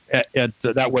Marvel.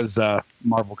 That was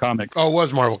Marvel Comics. Oh, it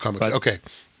was Marvel Comics. But- Okay.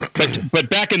 But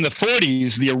back in the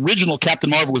 40s, the original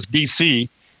Captain Marvel was DC,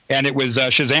 and it was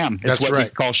Shazam. It's That's what we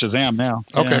right. call Shazam now.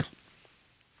 Okay. Yeah.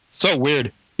 So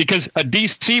weird, because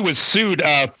DC was sued.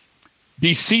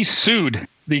 DC sued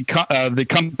the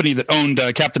company that owned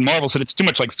Captain Marvel, said it's too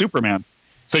much like Superman.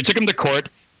 So they took him to court.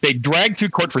 They dragged through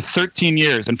court for 13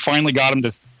 years and finally got him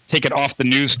to take it off the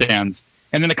newsstands.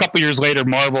 And then a couple years later,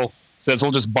 Marvel says,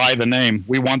 we'll just buy the name.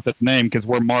 We want the name because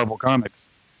we're Marvel Comics.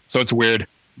 So it's weird.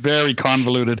 Very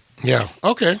convoluted. Yeah.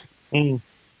 Okay. All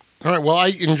right. Well, I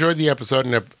enjoyed the episode,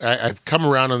 and I've come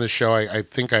around on the show. I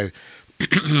think I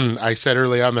said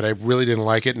early on that I really didn't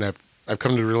like it, and I've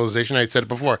come to the realization, I said it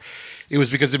before, it was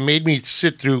because it made me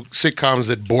sit through sitcoms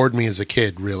that bored me as a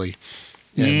kid, really.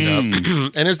 And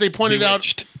and as they pointed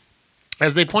out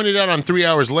on 3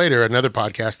 Hours Later, another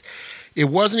podcast, it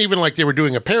wasn't even like they were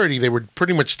doing a parody. They were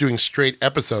pretty much doing straight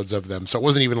episodes of them. So it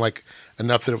wasn't even like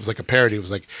enough that it was like a parody. It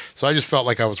was like, so I just felt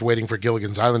like I was waiting for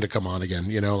Gilligan's Island to come on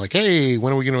again, like, hey,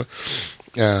 when are we going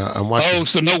to, I'm watching. Oh,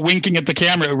 so no winking at the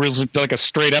camera. It was like a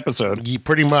straight episode.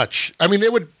 Pretty much. I mean, they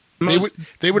would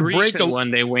break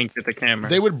one. They winked at the camera.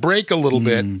 They would break a little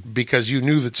bit because you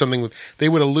knew that they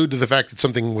would allude to the fact that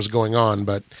something was going on,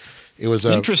 but it was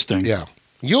interesting. Yeah.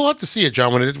 You'll have to see it,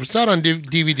 John, when it was not on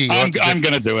DVD. I'm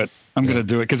going to do it. I'm going to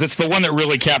do it because it's the one that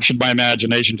really captured my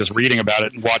imagination just reading about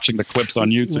it and watching the clips on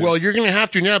YouTube. Well, you're going to have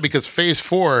to now because Phase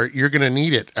 4, you're going to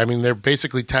need it. I mean, they're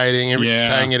basically tying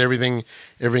everything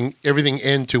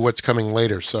into what's coming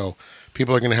later. So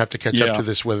people are going to have to catch up to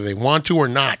this whether they want to or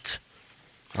not.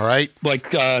 All right? Like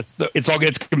so it's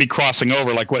going to be crossing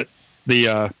over like what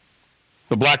the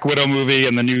Black Widow movie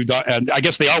and the new and I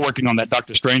guess they are working on that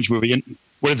Doctor Strange movie. And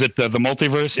what is it? The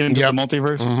multiverse? Into the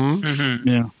multiverse? Mm-hmm.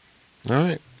 Yeah. All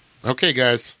right. Okay,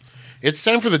 guys. It's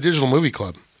time for the Digital Movie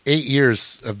Club. 5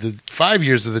 years of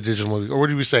the Digital Movie. Or what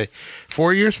did we say?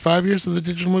 4 years? 5 years of the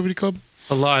Digital Movie Club?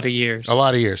 A lot of years. A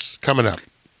lot of years. Coming up.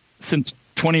 Since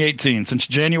 2018. Since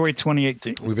January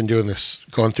 2018. We've been doing this,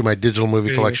 going through my digital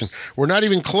movie collection. We're not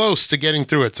even close to getting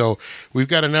through it, so we've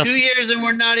got enough. 2 years and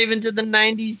we're not even to the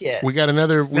 90s yet. We got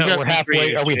another. We're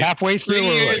halfway. Are we halfway through? 3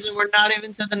 years and we're not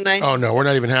even to the 90s. Oh no, we're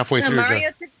not even halfway through. Mario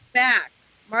took us back.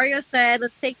 Mario said,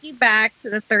 let's take you back to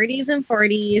the 30s and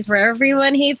 40s where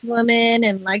everyone hates women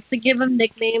and likes to give them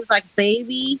nicknames like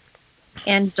baby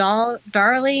and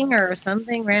darling or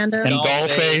something random. And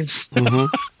Dollface. Mm-hmm.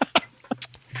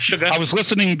 Sugar. I was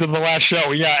listening to the last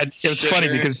show. Yeah, it was funny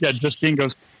because Justine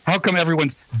goes, "How come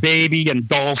everyone's baby and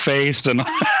Dollface and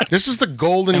This is the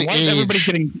golden and why is everybody age.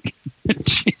 getting?"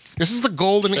 Jeez. This is the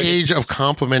golden age of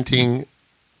complimenting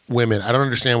women. I don't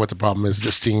understand what the problem is,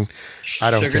 Justine.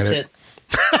 I don't Sugar get it. tits.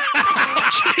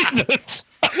 Jesus.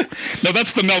 No,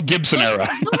 that's the Mel Gibson era.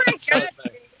 Oh my God.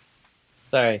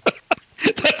 Sorry.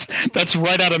 That's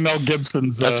right out of Mel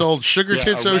Gibson's. That's old Sugar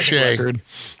Tits O'Shea. record.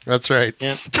 That's right.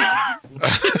 Yeah.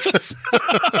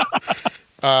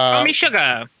 Call me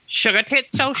Sugar. Sugar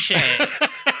Tits O'Shea.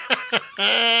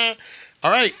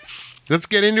 All right, let's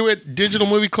get into it. Digital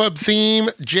Movie Club theme.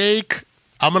 Jake,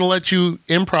 I'm going to let you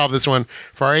improv this one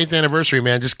for our 8th anniversary,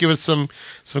 man. Just give us some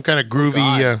kind of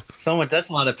groovy. So much. That's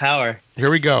a lot of power. Here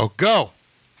we go. Go.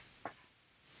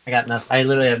 I got nothing. I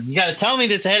literally have. You got to tell me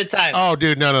this ahead of time. Oh,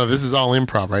 dude, no. This is all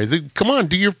improv, right? Come on,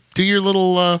 do your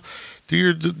little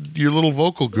your little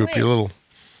vocal group, Wait. your little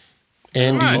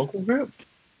Andy. Come on. Local group.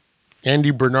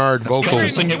 Andy Bernard vocal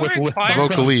Sing it with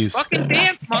vocalese. Fucking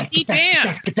dance, monkey,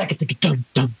 dance.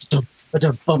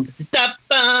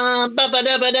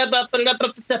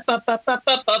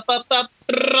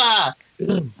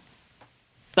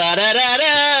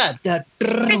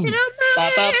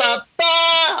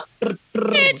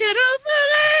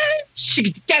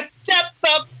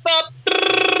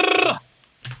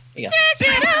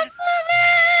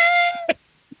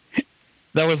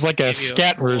 That was like a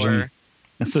scat version.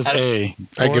 This is A.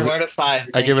 I give Four out of five.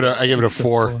 I give it a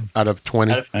 4 out of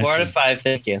 20. Out of 4 out of 5.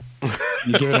 Thank you.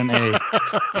 You give it an A.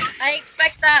 I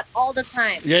expect that all the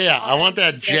time. Yeah. I want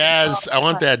that jazz. I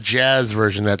want that jazz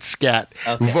version, that scat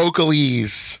Okay.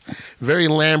 vocalese. Very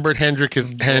Lambert,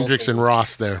 Hendricks, and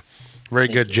Ross there. Very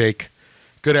good, Jake.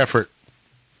 Good effort.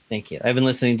 Thank you. I've been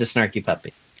listening to Snarky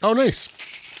Puppy. Oh, nice.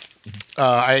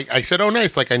 I said, oh,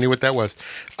 nice, like I knew what that was.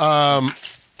 I'm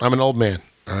an old man,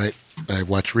 all right? I've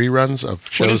watched reruns of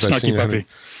shows I've seen. Puppy?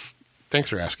 Thanks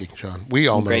for asking, John. We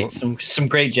all know. Great, some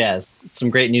great jazz.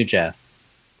 Some great new jazz.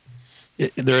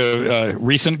 They're a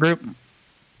recent group.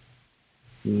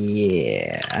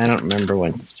 Yeah, I don't remember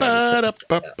when it started.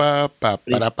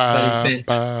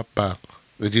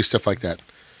 They do stuff like that.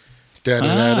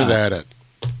 Da-da-da-da-da.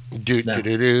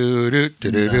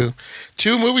 Do-do-do-do-do-do-do.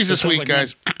 2 movies this week,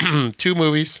 guys. 2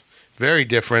 movies. Very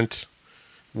different.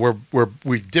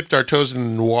 We dipped our toes in the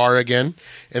noir again,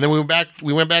 and then we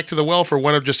went back to the well for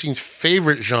one of Justine's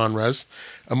favorite genres,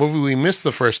 a movie we missed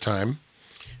the first time.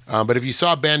 But if you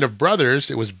saw Band of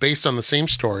Brothers, it was based on the same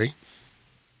story,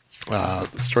 the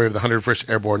story of the 101st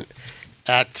Airborne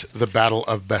at the Battle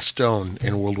of Bastogne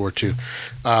in World War II.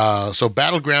 So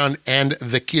Battleground and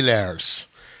The Killers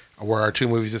were our 2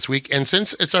 movies this week. And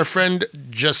since it's our friend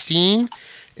Justine,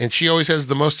 and she always has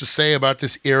the most to say about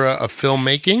this era of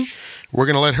filmmaking, we're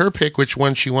going to let her pick which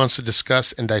one she wants to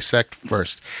discuss and dissect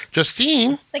first.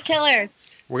 Justine, The Killers.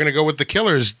 we're going to go with The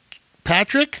Killers.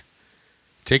 Patrick,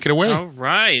 take it away. All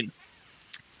right.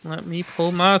 Let me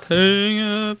pull my thing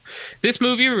up. This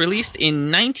movie released in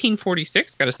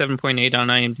 1946, got a 7.8 on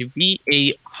IMDb,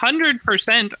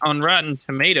 100% on Rotten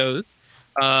Tomatoes.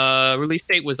 Release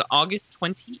date was August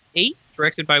 28th,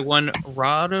 directed by one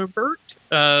Robert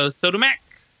Sotomac,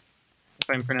 if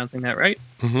I'm pronouncing that right.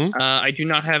 Mm-hmm. I do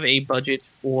not have a budget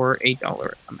or a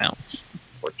dollar amount,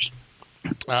 unfortunately.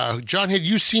 John, had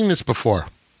you seen this before?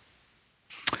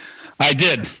 I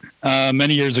did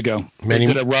many years ago. They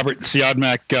did a Robert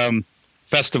Siodmak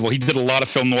festival. He did a lot of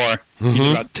film noir. Mm-hmm. He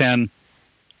did about 10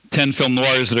 film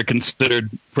noirs that are considered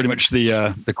pretty much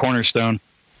the cornerstone.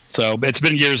 So it's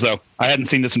been years, though. I hadn't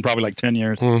seen this in probably like 10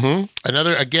 years. Mm-hmm.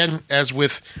 Another, again, as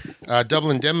with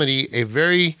Double Indemnity, a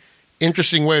very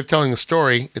interesting way of telling the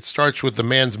story. It starts with the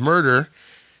man's murder.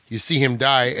 You see him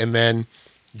die, and then,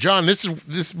 John,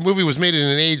 this movie was made in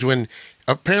an age when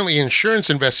apparently insurance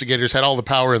investigators had all the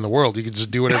power in the world. You could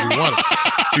just do whatever you wanted.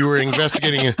 If you were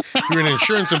investigating, if you were an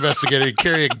insurance investigator, you'd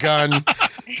carry a gun,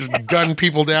 just gun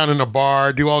people down in a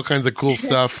bar, do all kinds of cool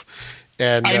stuff.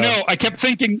 And I know. I kept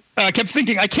thinking. I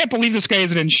can't believe this guy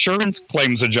is an insurance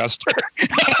claims adjuster.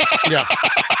 Yeah.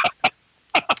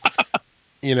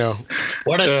 You know,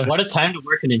 What a time to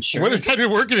work in insurance. what a time to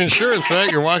work in insurance,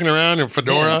 right? You're walking around in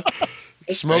fedora,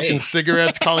 smoking great.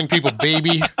 cigarettes, calling people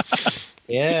baby,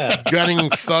 Yeah.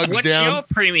 gunning thugs What's down. your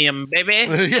premium, baby?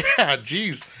 Yeah,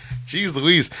 jeez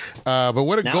Louise. But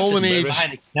what a Now golden just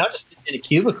age, now just in a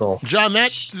cubicle. John.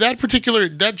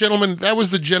 That gentleman, that was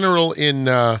the general in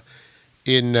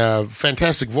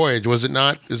Fantastic Voyage, was it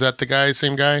not? Is that the guy?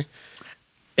 Same guy?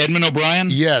 Edmund O'Brien.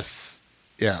 Yes.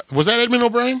 Yeah. Was that Edmund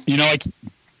O'Brien? You know, like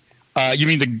you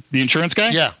mean the insurance guy?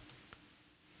 Yeah.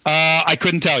 I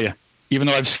couldn't tell you, even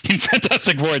though I've seen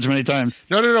Fantastic Voyage many times.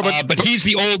 No. But he's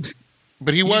the old.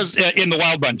 But he was in the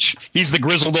Wild Bunch. He's the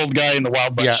grizzled old guy in the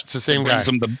Wild Bunch. Yeah, it's the same guy. Brings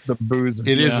him the booze.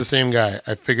 It is the same guy.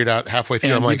 I figured out halfway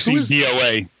through. And I'm like, who is?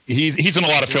 DOA. He's in a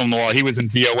lot of film noir. He was in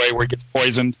DOA where he gets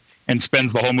poisoned and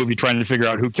spends the whole movie trying to figure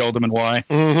out who killed him and why.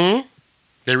 Mm-hmm.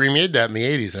 They remade that in the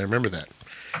 80s. I remember that.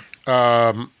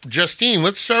 Justine,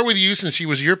 let's start with you since she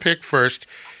was your pick first.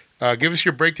 Give us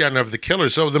your breakdown of The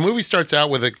Killers. So the movie starts out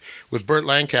with Burt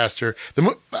Lancaster.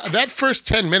 That first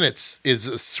 10 minutes is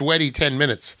a sweaty 10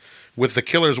 minutes with the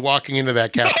Killers walking into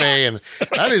that cafe, and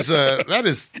that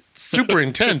is super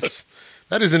intense.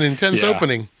 That is an intense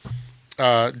opening.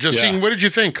 Justine, what did you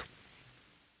think?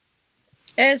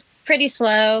 It was pretty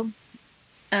slow.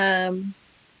 I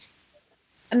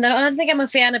don't think I'm a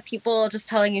fan of people just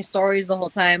telling you stories the whole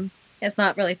time. It's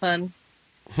not really fun.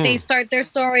 They start their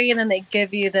story and then they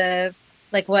give you the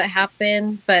what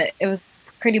happened, but it was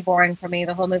pretty boring for me,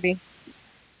 the whole movie.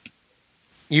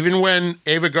 Even when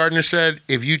Ava Gardner said,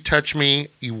 "If you touch me,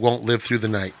 you won't live through the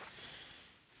night."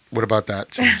 What about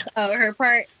that scene? Oh, her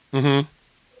part. Mm-hmm.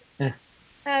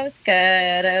 That was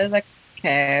good. I was like,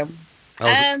 okay.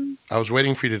 I was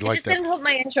waiting for you to It like just that. didn't hold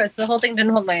my interest. The whole thing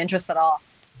didn't hold my interest at all.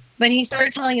 When he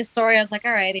started telling his story, I was like,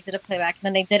 all right, they did a playback. And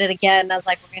then they did it again. And I was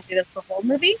like, we're going to do this the whole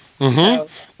movie? Mm-hmm. So,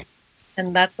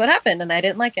 and that's what happened. And I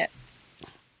didn't like it.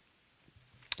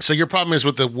 So your problem is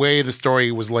with the way the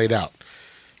story was laid out.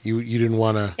 You didn't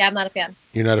want to. Yeah, I'm not a fan.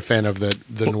 You're not a fan of the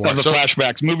noir. Of the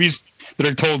flashbacks, movies that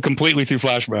are told completely through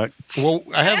flashback. Well,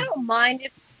 I don't mind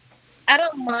it. I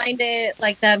don't mind it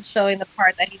like them showing the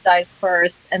part that he dies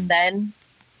first and then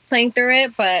playing through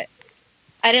it, but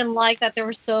I didn't like that there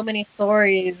were so many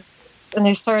stories and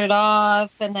they started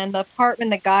off and then the part when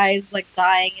the guy's like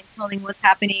dying and telling what's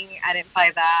happening, I didn't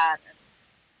buy that.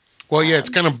 Well, yeah,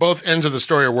 it's kind of both ends of the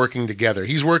story are working together.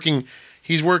 He's working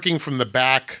from the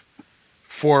back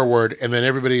forward, and then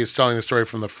everybody is telling the story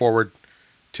from the forward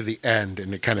to the end,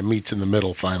 and it kind of meets in the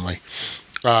middle finally.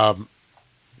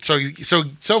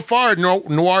 So far,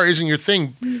 noir isn't your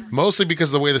thing, mostly because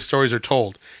of the way the stories are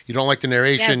told. You don't like the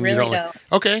narration. Yeah, really you don't like.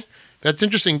 Okay, that's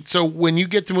interesting. So when you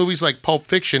get to movies like Pulp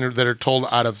Fiction that are told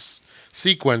out of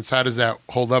sequence, how does that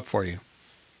hold up for you?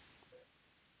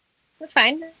 That's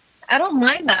fine. I don't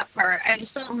mind that part. I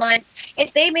just don't mind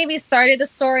if they maybe started the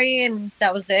story and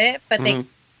that was it. But they,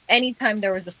 anytime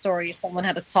there was a story, someone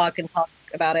had to talk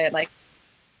about it. Like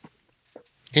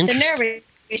the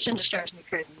narration just drives me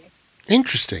crazy.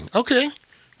 Interesting. Okay,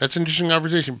 that's an interesting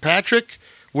conversation. Patrick,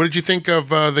 what did you think of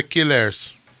The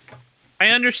Killers? I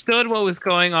understood what was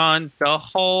going on the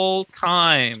whole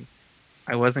time.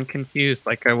 I wasn't confused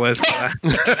like I was last.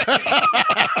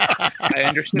 I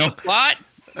understood the plot.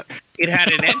 It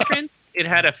had an entrance. It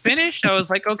had a finish. I was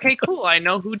like, okay, cool. I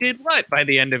know who did what by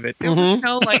the end of it. There was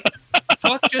no like,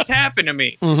 fuck just happened to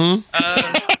me.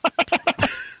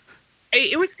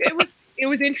 It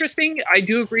was interesting. I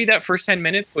do agree that first 10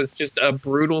 minutes was just a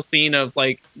brutal scene of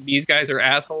like, these guys are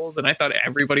assholes, and I thought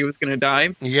everybody was going to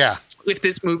die. Yeah. If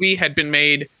this movie had been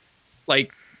made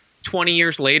like 20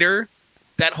 years later,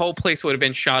 that whole place would have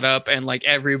been shot up and like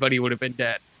everybody would have been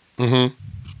dead.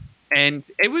 And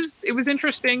it was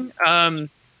interesting.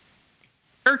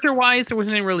 Character wise, there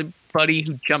wasn't anybody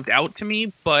who jumped out to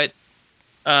me, but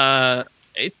I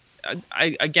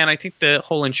think the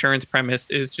whole insurance premise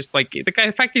is just like the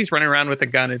fact that he's running around with a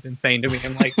gun is insane to me.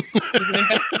 I'm like, he's an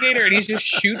investigator and he's just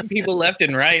shooting people left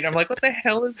and right. I'm like, what the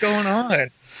hell is going on?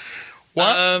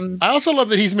 Well, I also love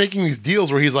that he's making these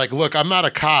deals where he's like, look, I'm not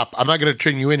a cop. I'm not going to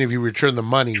turn you in if you return the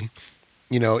money.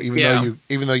 You know,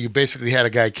 even though you basically had a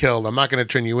guy killed, I'm not going to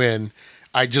turn you in.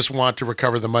 I just want to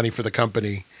recover the money for the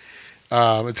company.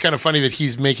 It's kind of funny that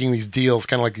he's making these deals,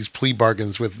 kind of like these plea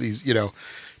bargains with these,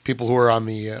 people who are on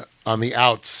the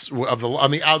outskirts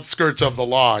of the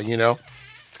law.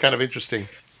 It's kind of interesting.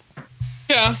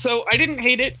 Yeah, so I didn't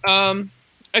hate it. I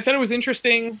thought it was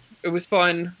interesting. It was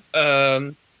fun.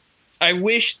 I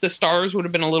wish the stars would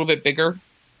have been a little bit bigger.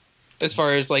 As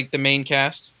far as like the main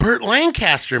cast, Burt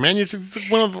Lancaster, man, you're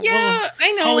one of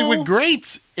I know. Hollywood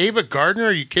greats. Ava Gardner,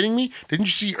 are you kidding me? Didn't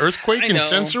you see Earthquake and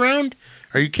Sense Around?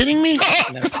 Are you kidding me?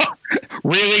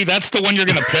 Really? That's the one you're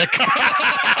going to pick?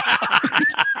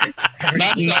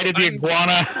 Not Night of the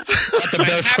Iguana. Not the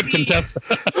barefoot contestant.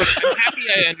 I'm happy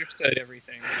I understood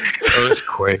everything.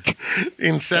 Earthquake.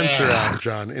 In Sense Around,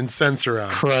 John. In Sense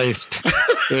Around. Christ.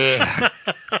 Her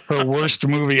worst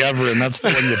movie ever, and that's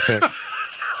the one you picked.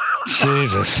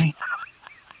 Jesus.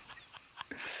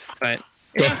 But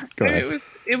Go ahead.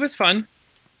 it was fun.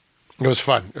 It was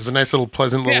fun. It was a nice little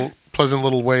pleasant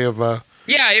little way of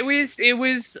Yeah, it was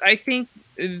I think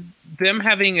them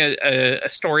having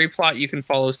a story plot you can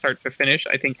follow start to finish,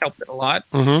 I think helped it a lot.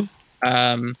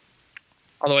 Although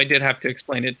I did have to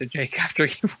explain it to Jake after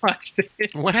he watched it.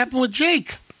 What happened with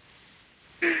Jake?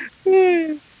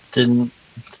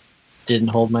 Didn't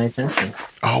hold my attention.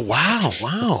 Oh wow!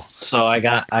 So I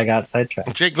got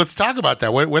sidetracked. Jake, let's talk about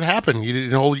that. What happened?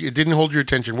 It didn't hold your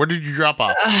attention. Where did you drop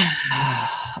off?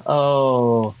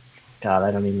 Oh God, I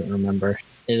don't even remember.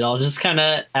 It all just kind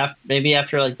of maybe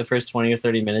after like the first 20 or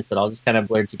 30 minutes, it all just kind of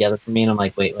blurred together for me, and I'm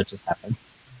like, wait, what just happened?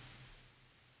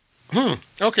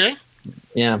 Okay.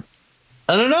 Yeah,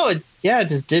 I don't know. It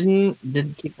just didn't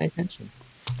keep my attention.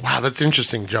 Wow, that's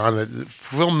interesting, John. That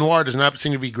film noir does not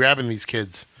seem to be grabbing these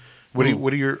kids. What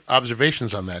are your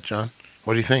observations on that, John?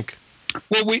 What do you think?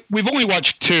 Well, we've only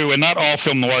watched two, and not all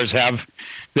film noirs have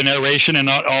the narration, and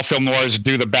not all film noirs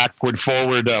do the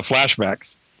backward-forward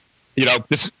flashbacks.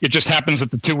 It just happens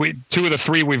that the two of the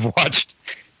three we've watched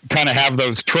kind of have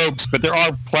those tropes, but there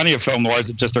are plenty of film noirs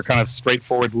that just are kind of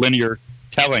straightforward, linear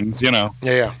tellings. Yeah.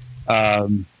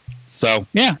 So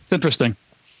yeah, it's interesting.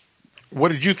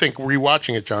 What did you think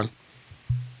rewatching it, John?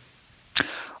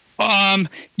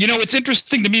 It's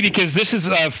interesting to me because this is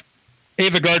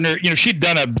Ava Gardner. She'd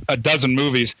done a dozen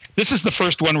movies. This is the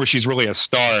first one where she's really a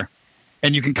star,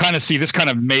 and you can kind of see this kind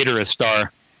of made her a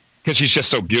star because she's just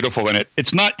so beautiful in it.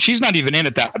 She's not even in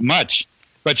it that much,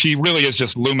 but she really is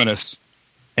just luminous,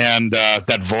 and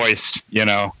that voice,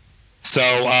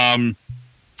 So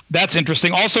that's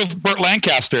interesting. Also, Burt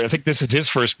Lancaster. I think this is his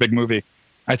first big movie.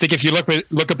 I think if you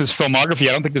look up his filmography,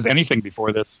 I don't think there's anything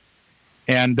before this.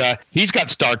 And he's got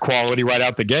star quality right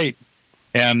out the gate.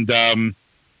 And,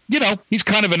 he's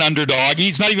kind of an underdog.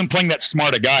 He's not even playing that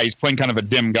smart a guy. He's playing kind of a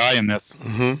dim guy in this.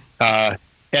 Mm-hmm.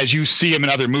 As you see him in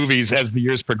other movies as the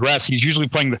years progress, he's usually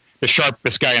playing the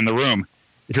sharpest guy in the room.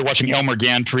 If you're watching Elmer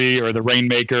Gantry or The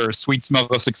Rainmaker or Sweet Smell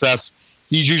of Success,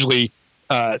 he's usually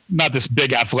not this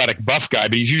big athletic buff guy,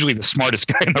 but he's usually the smartest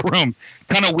guy in the room.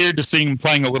 Kind of weird to see him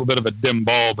playing a little bit of a dim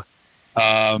bulb.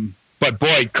 But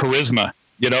boy, charisma,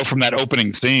 from that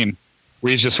opening scene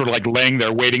where he's just sort of like laying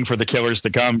there waiting for the killers to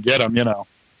come get him,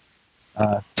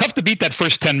 Tough to beat that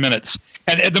first 10 minutes.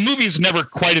 And the movie is never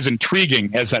quite as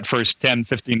intriguing as that first 10,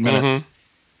 15 minutes.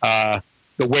 Mm-hmm.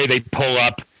 The way they pull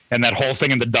up and that whole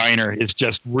thing in the diner is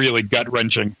just really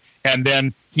gut-wrenching. And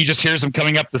then he just hears him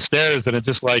coming up the stairs, and it's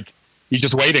just like, he's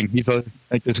just waiting. He's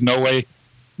like, there's no way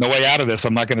out of this.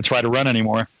 I'm not going to try to run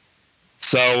anymore.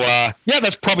 So,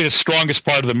 that's probably the strongest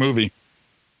part of the movie.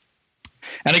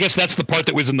 And I guess that's the part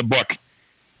that was in the book.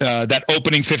 That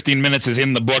opening 15 minutes is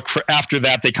in the book. After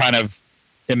that, they kind of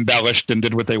embellished and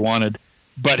did what they wanted.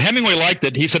 But Hemingway liked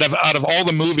it. He said out of all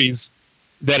the movies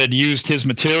that had used his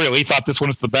material, he thought this one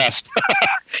was the best.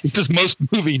 He says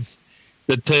most movies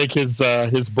that take his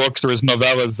books or his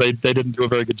novellas, they didn't do a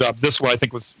very good job. This one, I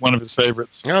think, was one of his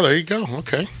favorites. Oh, there you go.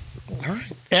 Okay. All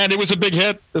right. And it was a big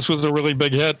hit. This was a really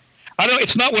big hit.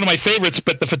 It's not one of my favorites,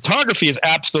 but the photography is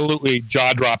absolutely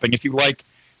jaw-dropping. If you like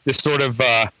this sort of,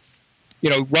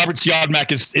 Robert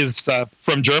Siodmak is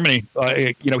from Germany.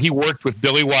 He worked with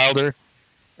Billy Wilder,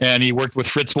 and he worked with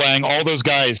Fritz Lang. All those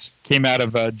guys came out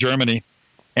of Germany,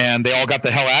 and they all got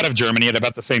the hell out of Germany at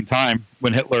about the same time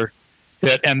when Hitler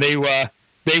hit. And they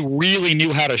really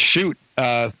knew how to shoot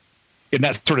in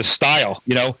that sort of style.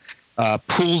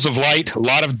 Pools of light, a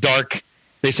lot of dark.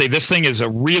 They say this thing is a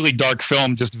really dark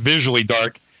film, just visually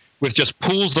dark, with just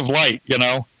pools of light.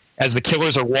 As the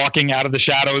killers are walking out of the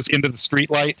shadows into the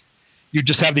street light, you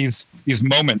just have these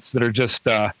moments that are just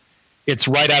it's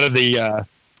right out of the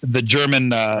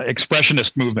German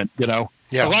expressionist movement.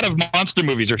 Yeah. A lot of monster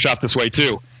movies are shot this way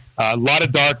too. A lot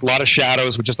of dark, a lot of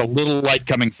shadows with just a little light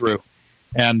coming through.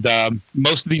 And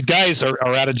most of these guys are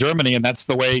out of Germany, and that's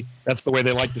the way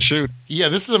they like to shoot. Yeah,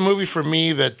 this is a movie for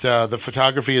me that the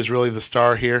photography is really the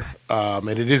star here, and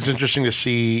it is interesting to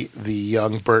see the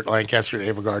young Burt Lancaster and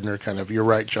Ava Gardner you're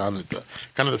right, John, at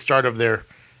the start of the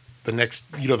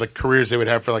next, the careers they would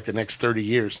have for like the next 30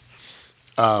 years.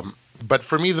 But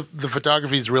for me, the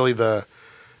photography is really the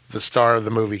star of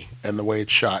the movie and the way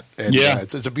it's shot. And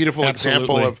it's a beautiful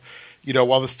example of,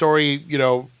 while the story,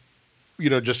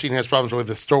 Justine has problems with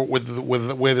the story, with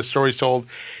the way the story's told.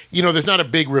 There's not a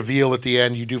big reveal at the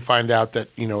end. You do find out that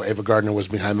Ava Gardner was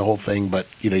behind the whole thing, but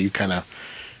it's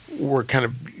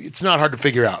not hard to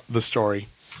figure out the story.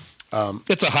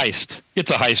 It's a heist. It's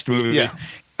a heist movie. Yeah,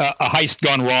 a heist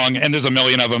gone wrong, and there's a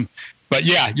million of them. But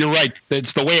yeah, you're right.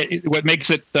 It's the way what makes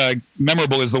it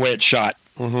memorable is the way it's shot.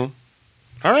 Mm-hmm.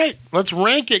 All right, let's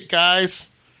rank it, guys.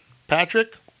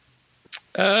 Patrick?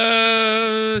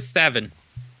 7.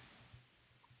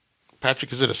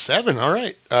 Patrick is at a 7. All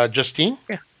right. Justine?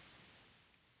 Yeah.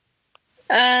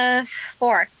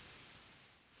 4.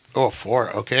 Oh,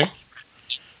 4. Okay.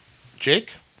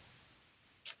 Jake?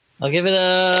 I'll give it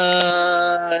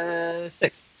a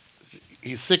 6.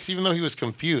 He's 6, even though he was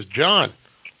confused. John?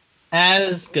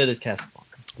 As good as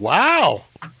Casablanca. Wow.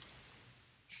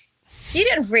 You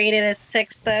didn't rate it as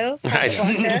 6, though.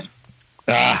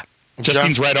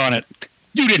 Justine's right on it.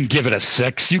 You didn't give it a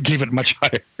 6. You gave it much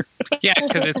higher. Yeah,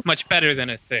 because it's much better than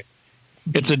a 6.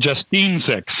 It's a Justine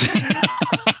 6.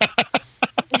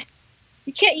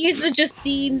 You can't use the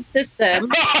Justine system. From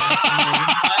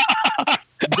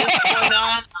this point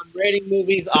on, I'm rating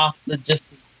movies off the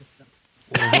Justine system.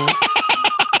 Mm-hmm.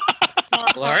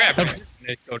 Well, all right, I'm just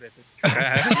going to go to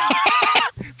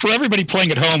the For everybody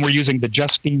playing at home, we're using the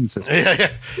Justine system.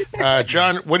 Yeah.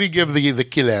 John, what do you give the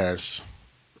Killers?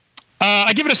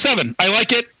 I give it a 7. I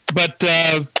like it, but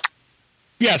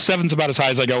 7's about as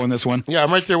high as I go in this one. Yeah,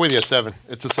 I'm right there with you. 7.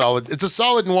 It's a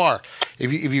solid noir.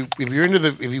 If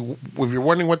you're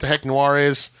wondering what the heck noir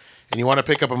is, and you want to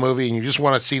pick up a movie and you just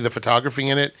want to see the photography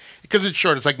in it, because it's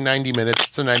short, it's like 90 minutes.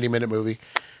 It's a 90-minute movie.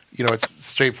 It's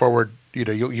straightforward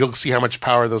you'll see how much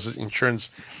power those insurance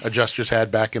adjusters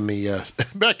had back in the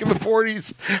back in the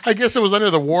 40s. I guess it was under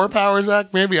the War Powers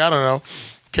Act, maybe, I don't know.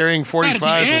 Carrying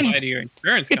 45.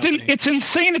 It's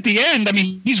insane at the end. I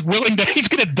mean, he's going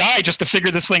to die just to figure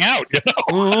this thing out,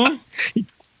 Mm-hmm. He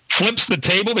flips the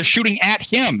table, they're shooting at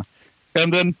him.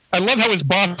 And then I love how his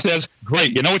boss says,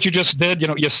 "Great, you know what you just did?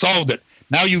 You solved it.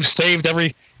 Now you've saved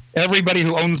everybody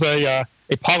who owns a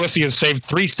policy has saved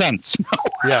 3 cents."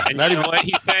 Yeah, And you know what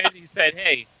he said? He said,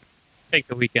 "Hey, take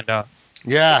the weekend off."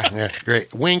 Yeah,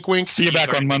 great. Wink, wink. See you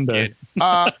back on Monday.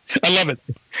 I love it.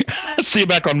 See you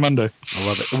back on Monday. I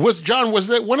love it. Was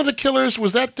that one of the killers?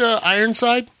 Was that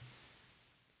Ironside?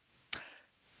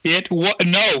 No,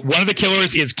 one of the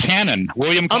killers is Cannon,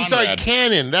 William Conrad. I'm sorry,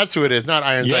 Cannon. That's who it is, not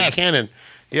Ironside. Yes. Cannon.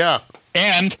 Yeah.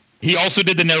 And he also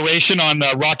did the narration on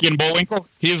Rocky and Bullwinkle.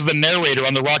 He is the narrator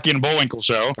on the Rocky and Bullwinkle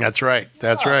show. That's right.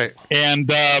 Right.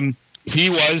 And he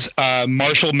was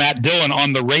Marshal Matt Dillon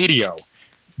on the radio.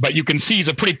 But you can see he's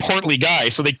a pretty portly guy,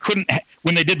 so they couldn't,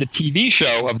 when they did the TV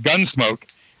show of Gunsmoke,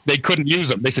 they couldn't use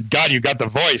him. They said, "God, you got the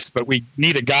voice, but we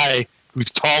need a guy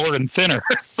who's taller and thinner."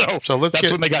 So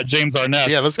that's when they got James Arness.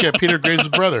 Yeah, let's get Peter Graves'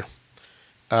 brother.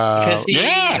 Was,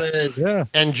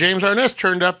 and James Arness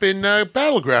turned up in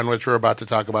Battleground, which we're about to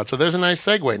talk about. So there's a nice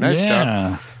segue. Nice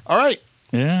job. All right.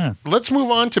 Yeah. Let's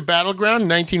move on to Battleground,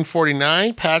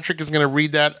 1949. Patrick is going to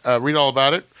read all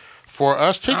about it for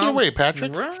us. Take it away,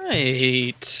 Patrick.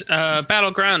 Right.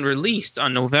 Battleground released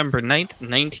on November 9th,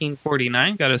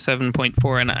 1949. Got a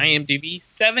 7.4 on IMDb,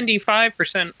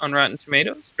 75% on Rotten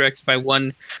Tomatoes. Directed by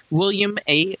one William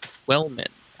A. Wellman.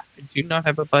 I do not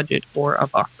have a budget or a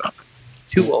box office. It's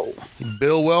too old.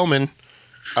 Bill Wellman.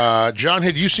 John,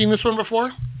 had you seen this one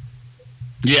before?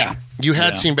 Yeah. You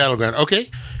had seen Battleground. Okay.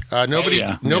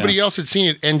 Nobody else had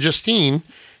seen it. And Justine,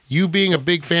 you being a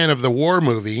big fan of the war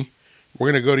movie,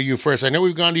 we're going to go to you first. I know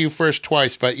we've gone to you first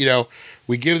twice, but,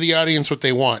 we give the audience what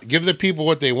they want. Give the people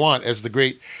what they want, as the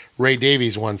great Ray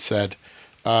Davies once said.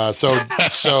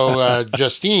 So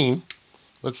Justine,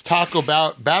 let's talk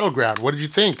about Battleground. What did you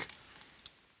think?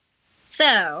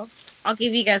 So, I'll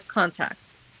give you guys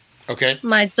context. Okay.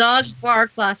 My dog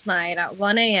barked last night at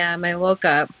 1 a.m. I woke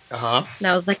up. Uh-huh. And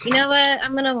I was like, you know what?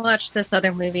 I'm going to watch this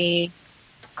other movie.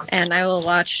 And I will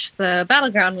watch the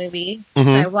Battleground movie. Mm-hmm.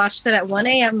 So I watched it at 1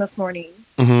 a.m. this morning.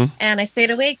 Mm-hmm. And I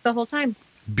stayed awake the whole time.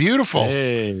 Beautiful.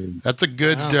 Hey. That's a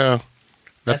good... Wow.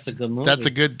 That's a good movie.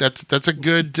 That's a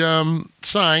good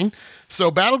sign.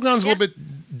 So Battleground's a little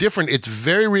bit different. It's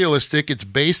very realistic. It's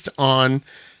based on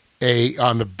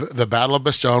the Battle of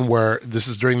Bastogne, where this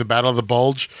is during the Battle of the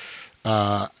Bulge.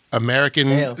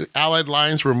 American Allied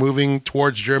lines were moving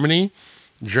towards Germany.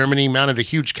 Germany mounted a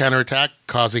huge counterattack,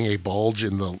 causing a bulge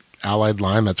in the Allied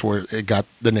line. That's where it got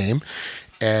the name.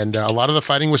 And a lot of the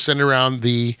fighting was centered around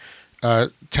the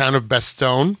town of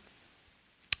Bastogne,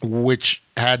 which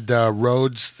had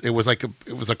roads. It was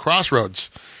a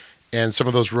crossroads, and some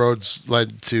of those roads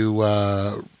led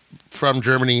to from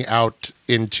Germany out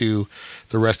into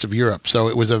the rest of Europe. So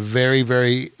it was a very,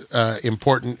 very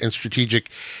important and strategic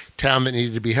town that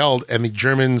needed to be held. And the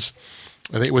Germans,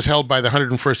 I think it was held by the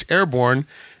 101st Airborne,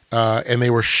 and they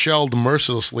were shelled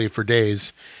mercilessly for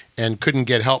days and couldn't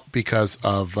get help because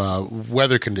of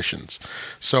weather conditions.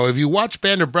 So if you watch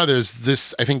Band of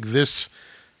Brothers, I think this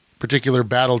particular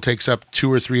battle takes up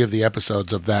 2 or 3 of the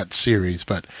episodes of that series,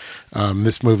 but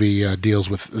this movie deals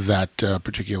with that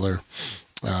particular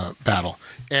battle.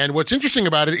 And what's interesting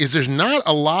about it is there's not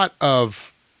a lot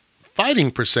of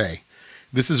fighting per se.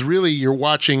 This is really, you're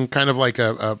watching kind of like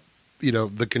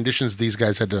the conditions these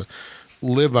guys had to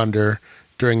live under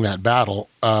during that battle.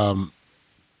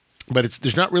 But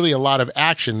there's not really a lot of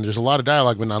action. There's a lot of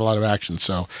dialogue, but not a lot of action.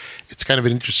 So it's kind of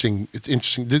interesting.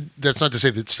 That's not to say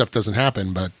that stuff doesn't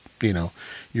happen, but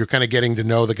you're kind of getting to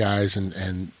know the guys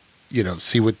and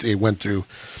see what they went through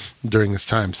during this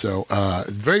time. So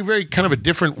very, very kind of a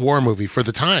different war movie for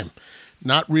the time.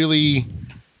 Not really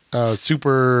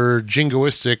super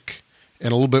jingoistic,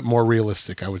 and a little bit more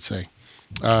realistic, I would say.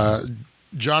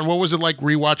 John, what was it like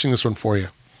rewatching this one for you?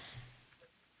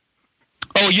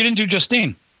 Oh, you didn't do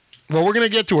Justine. Well, we're going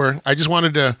to get to her. I just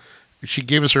wanted to. She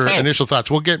gave us her initial thoughts.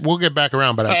 We'll get back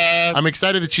around, but I'm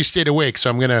excited that she stayed awake, so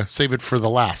I'm going to save it for the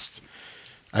last.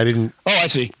 I didn't. Oh, I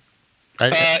see.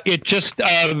 It just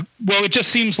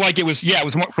seems like it was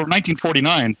more for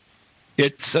 1949.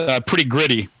 It's pretty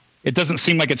gritty. It doesn't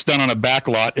seem like it's done on a back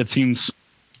lot. It seems,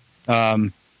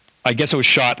 I guess it was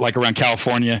shot like around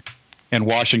California and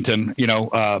Washington,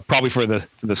 probably for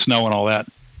the snow and all that.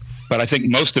 But I think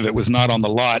most of it was not on the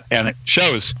lot, and it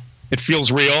shows. It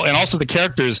feels real, and also the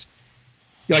characters,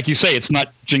 like you say, it's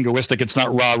not jingoistic, it's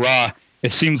not rah-rah.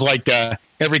 it seems like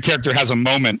every character has a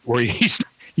moment where he's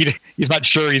not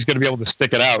sure he's going to be able to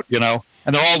stick it out,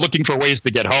 and they're all looking for ways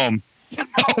to get home,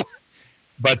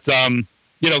 but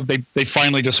they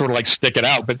finally just sort of like stick it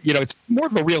out. But it's more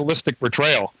of a realistic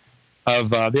portrayal of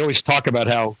they always talk about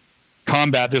how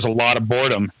combat, there's a lot of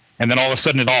boredom, and then all of a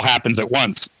sudden it all happens at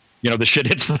once. The shit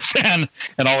hits the fan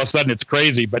and all of a sudden it's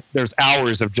crazy, but there's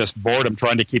hours of just boredom,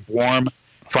 trying to keep warm,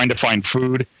 trying to find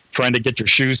food, trying to get your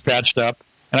shoes patched up.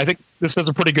 And I think this does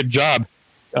a pretty good job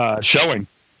showing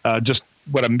just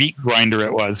what a meat grinder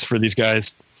it was for these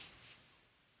guys.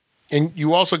 And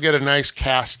you also get a nice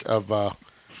cast of,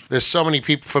 there's so many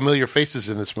familiar faces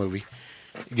in this movie.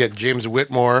 You get James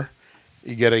Whitmore,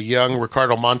 you get a young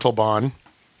Ricardo Montalban,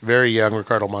 very young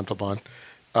Ricardo Montalban.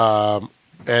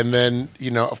 And then,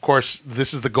 of course,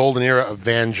 this is the golden era of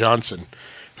Van Johnson,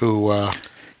 who...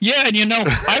 Yeah, and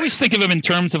I always think of him in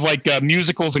terms of like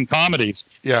musicals and comedies.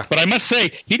 Yeah. But I must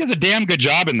say, he does a damn good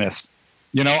job in this.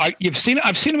 I've seen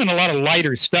him in a lot of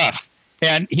lighter stuff,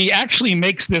 and he actually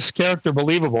makes this character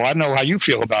believable. I don't know how you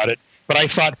feel about it, but I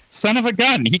thought, son of a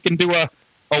gun, he can do a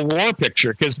war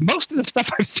picture, because most of the stuff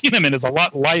I've seen him in is a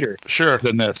lot lighter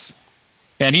than this.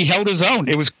 And he held his own.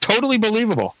 It was totally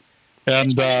believable.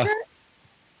 And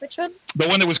Which one? The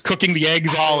one that was cooking the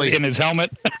eggs in his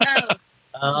helmet.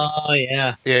 Oh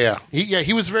yeah. Yeah.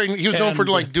 He was known for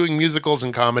like doing musicals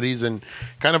and comedies and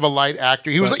kind of a light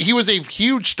actor. He was a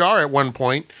huge star at one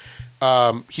point.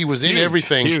 He was in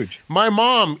everything. Huge. My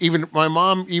mom even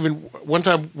one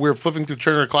time we were flipping through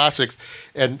Turner Classics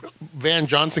and Van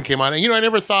Johnson came on, and I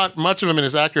never thought much of him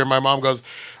as an actor. And my mom goes,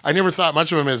 I never thought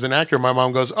much of him as an actor. My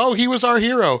mom goes, oh, he was our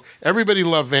hero. Everybody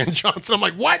loved Van Johnson. I'm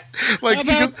like, what? Like,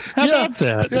 how about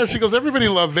that? Yeah, she goes, everybody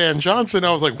loved Van Johnson.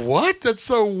 I was like, what? That's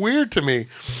so weird to me.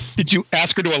 Did you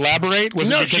ask her to elaborate? Was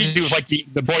it because he was like the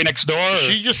boy next door? Or?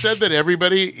 She just said that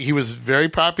he was very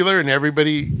popular, and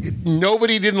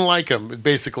nobody didn't like him,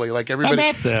 basically. Like everybody.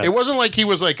 How about that? It wasn't like he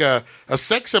was like a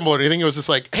sex symbol or anything. It was just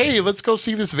like, hey, let's go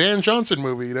see this Van Johnson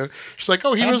movie. She's like,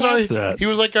 oh, he was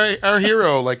like our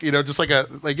hero. Like, just like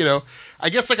I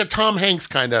guess like a Tom Hanks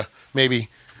kind of, maybe.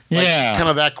 Like, kind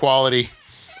of that quality.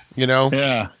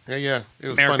 Yeah. Yeah. It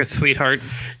was America's fun. sweetheart.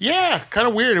 Yeah, kind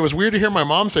of weird. It was weird to hear my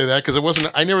mom say that, because it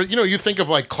wasn't. I never. You think of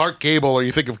like Clark Gable, or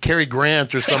you think of Cary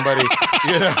Grant or somebody.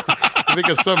 You think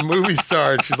of some movie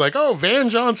star, and she's like, "Oh, Van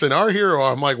Johnson, our hero."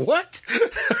 I'm like, "What?"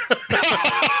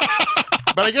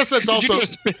 But I guess that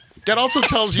also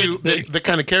tells you the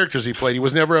kind of characters he played. He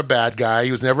was never a bad guy.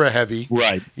 He was never a heavy.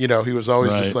 Right. He was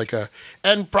always just like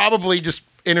and probably just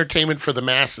entertainment for the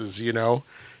masses.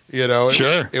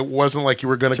 Sure. It wasn't like you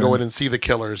were going to go in and see The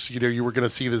Killers. You were going to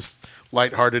see this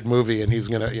lighthearted movie, and he's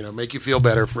going to, make you feel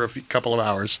better for a couple of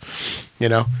hours.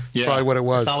 That's probably what it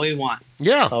was. That's all we want.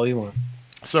 Yeah. That's all we want.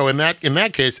 So in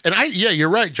that case, and you're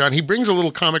right, John. He brings a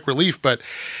little comic relief, but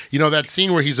that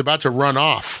scene where he's about to run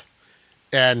off,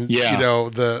 and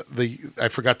I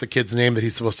forgot the kid's name that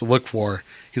he's supposed to look for.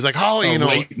 He's like, Holly,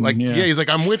 he's like,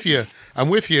 I'm with you,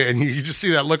 and you just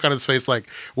see that look on his face, like,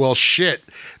 well, shit,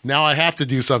 now I have to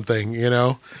do something,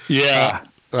 Yeah.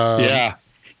 A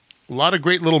lot of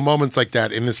great little moments like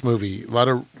that in this movie. A lot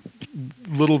of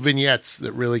little vignettes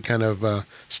that really kind of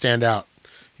stand out.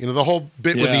 The whole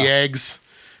bit with the eggs.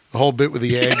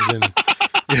 And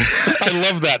I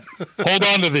love that. Hold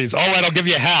on to these. All right, I'll give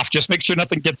you half. Just make sure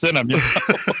nothing gets in them.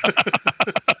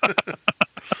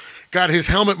 God, his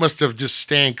helmet must have just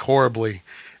stank horribly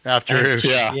after his.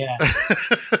 Yeah.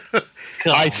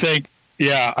 I think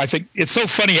it's so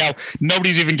funny how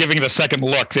nobody's even giving it a second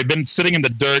look. They've been sitting in the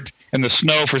dirt and the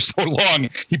snow for so long.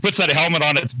 He puts that helmet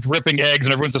on, it's dripping eggs,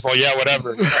 and everyone's just like, yeah,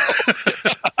 whatever.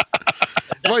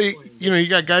 Well, you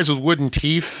got guys with wooden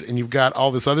teeth, and you've got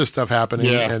all this other stuff happening,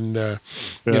 and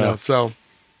it's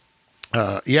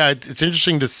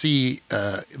interesting to see.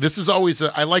 This is always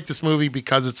I like this movie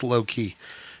because it's low key.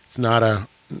 It's not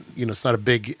a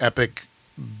big epic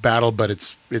battle, but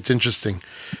it's interesting.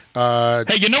 Hey,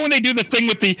 when they do the thing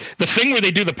with the thing where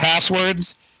they do the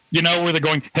passwords, where they're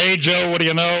going, "Hey Joe, what do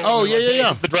you know?" Oh,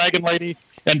 yeah. It's the Dragon Lady,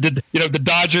 and the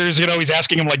Dodgers. He's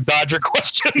asking him like Dodger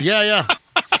questions. Yeah.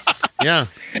 Yeah.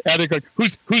 And they're going,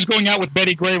 who's going out with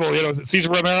Betty Grable? Is it Cesar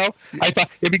Romero? I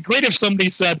thought it'd be great if somebody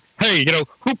said, hey,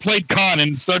 who played Khan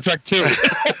in Star Trek 2?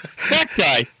 That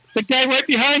guy. The guy right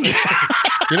behind you.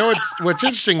 What's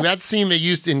interesting, that scene they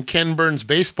used in Ken Burns'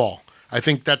 Baseball. I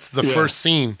think that's the first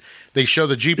scene. They show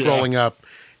the Jeep rolling up,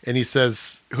 and he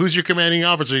says, who's your commanding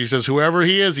officer? He says, whoever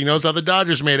he is, he knows how the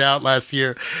Dodgers made out last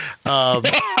year.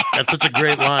 That's such a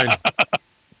great line.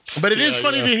 But it is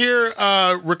funny to hear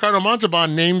Ricardo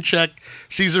Montalban name check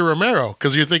Cesar Romero,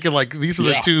 because you're thinking like these are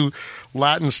the two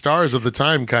Latin stars of the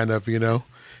time, kind of, And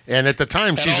And at the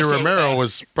time, Cesar also, Romero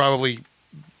was probably,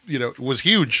 was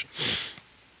huge.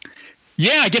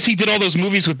 Yeah, I guess he did all those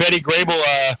movies with Betty Grable.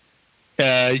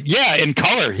 In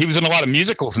color. He was in a lot of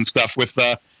musicals and stuff with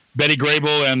Betty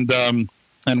Grable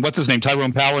and what's his name,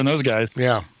 Tyrone Power and those guys.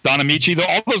 Yeah, Don Amici.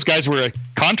 All those guys were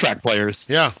contract players.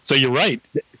 Yeah. So you're right.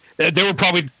 They were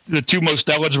probably the two most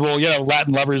eligible,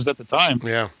 Latin lovers at the time.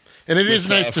 Yeah, and it is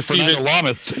nice to see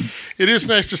that. It is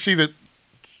nice to see that.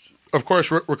 Of course,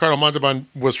 Ricardo Montalban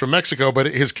was from Mexico, but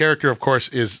his character, of course,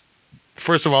 is.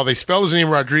 First of all, they spell his name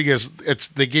Rodriguez.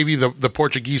 They gave you the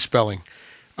Portuguese spelling.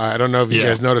 I don't know if you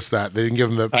guys noticed that. They didn't give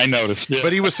him the... I noticed, yeah.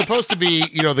 But he was supposed to be,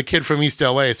 the kid from East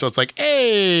L.A., so it's like,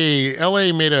 hey,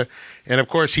 L.A. made a... And, of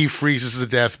course, he freezes to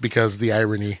death because of the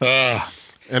irony.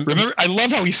 And remember, I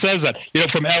love how he says that.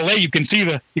 From L.A., you can see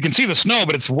the snow,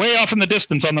 but it's way off in the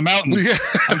distance on the mountains. Yeah.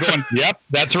 I'm going, yep,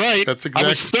 that's right. That's exactly... I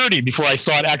was 30 before I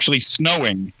saw it actually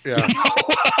snowing. Yeah.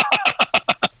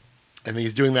 And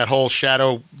he's doing that whole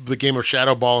the game of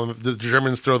shadow ball, and the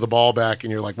Germans throw the ball back,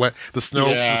 and you're like, what? The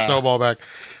snowball back.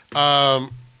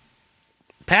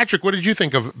 Patrick, what did you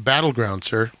think of Battleground,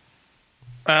 sir?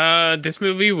 This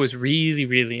movie was really,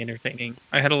 really entertaining.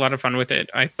 I had a lot of fun with it.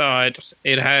 I thought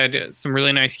it had some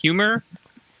really nice humor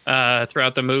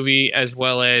throughout the movie, as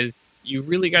well as you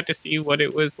really got to see what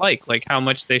it was like how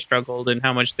much they struggled and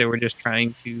how much they were just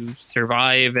trying to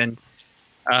survive, and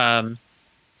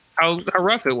how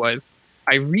rough it was.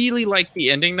 I really liked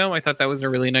the ending, though. I thought that was a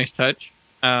really nice touch.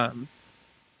 And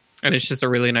it's just a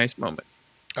really nice moment.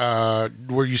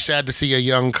 Were you sad to see a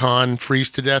young Khan freeze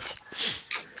to death?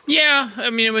 Yeah,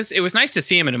 I mean, it was nice to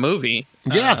see him in a movie.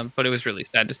 Yeah. But it was really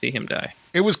sad to see him die.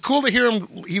 It was cool to hear him.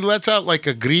 He lets out like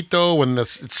a grito when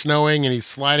it's snowing and he's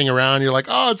sliding around. You're like,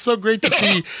 oh, it's so great to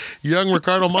see young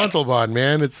Ricardo Montalban,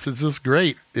 man. It's just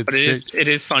great. It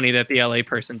is funny that the LA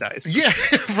person dies. Yeah,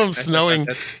 from snowing.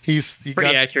 He's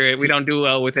pretty accurate. We don't do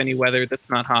well with any weather that's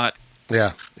not hot.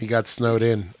 Yeah, he got snowed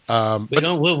in. We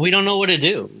don't know what to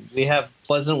do. We have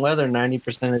pleasant weather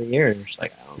 90% of the year. It's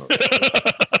like, I don't know.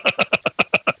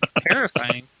 It's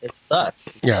terrifying. It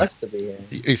sucks. It sucks to be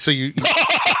here. So you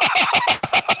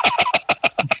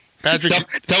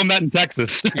Patrick, tell him that in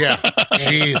Texas. Yeah,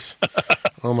 jeez.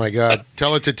 Oh my God!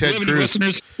 Tell it to Ted Cruz.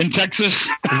 Listeners in Texas.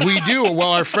 We do.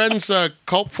 Well, our friends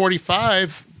Cult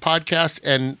 45 podcast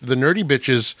and the Nerdy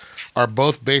Bitches are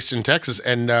both based in Texas,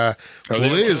 and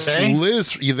Liz,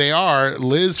 they are.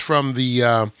 Liz from the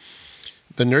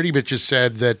Nerdy Bitches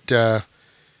said that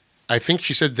I think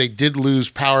she said they did lose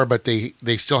power, but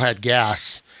they still had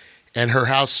gas. And her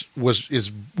house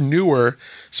is newer,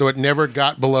 so it never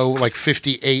got below like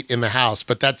 58 in the house.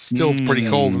 But that's still pretty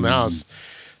cold in the house.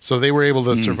 So they were able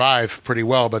to survive pretty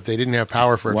well, but they didn't have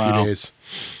power for a few days.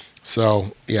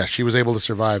 So, yeah, she was able to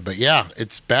survive. But, yeah,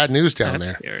 it's bad news down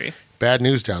there. Scary. Bad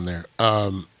news down there.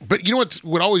 But you know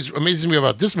what always amazes me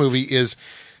about this movie is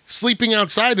sleeping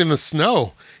outside in the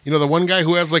snow. You know, the one guy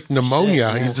who has like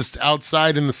pneumonia, he's just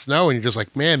outside in the snow, and you're just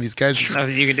like, man, these guys.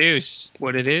 Nothing you can do. It's just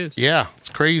what it is. Yeah, it's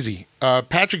crazy.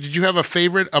 Patrick, did you have a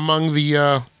favorite among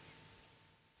the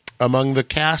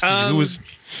cast? Who was?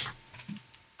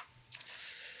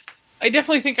 I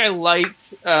definitely think I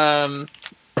liked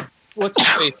what's his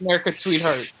face, America's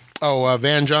Sweetheart. Oh,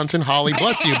 Van Johnson, Holly,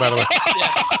 bless you, by the way.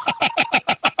 Yeah.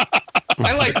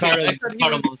 I liked him.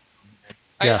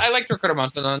 I liked Ricardo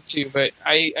Montalban too, but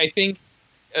I think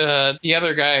the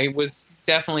other guy was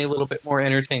definitely a little bit more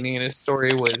entertaining, and his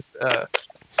story was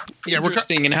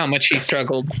interesting in how much he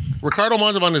struggled. Ricardo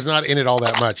Montalban is not in it all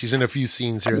that much. He's in a few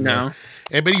scenes here and there.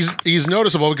 But he's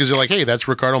noticeable because you're like, hey, that's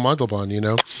Ricardo Montalban, you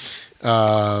know?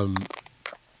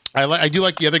 I do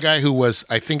like the other guy who was,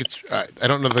 I think it's, I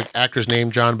don't know the actor's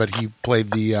name, John, but he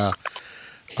played the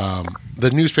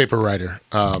newspaper writer.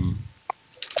 John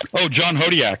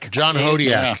Hodiak. John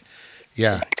Hodiak.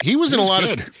 Yeah. He was in a lot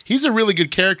of, he's a really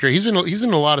good character. He's in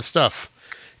a lot of stuff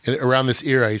around this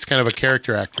era. He's kind of a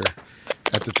character actor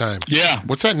at the time. Yeah.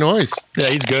 What's that noise? Yeah,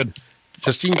 he's good.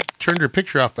 Justine turned her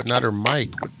picture off, but not her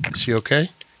mic. Is she okay?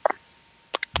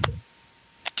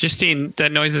 Justine,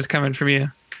 that noise is coming from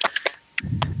you.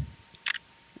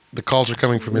 The calls are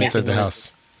coming from inside the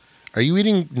house. Are you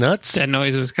eating nuts? That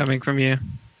noise was coming from you.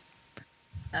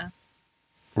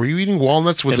 Were you eating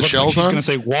walnuts with the shells on? I was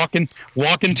going to say,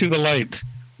 walk into the light.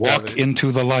 Walk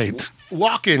into the light.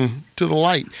 Walk into the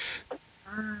light.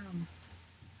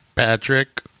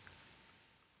 Patrick.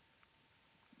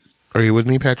 Are you with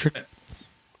me, Patrick?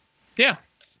 Yeah.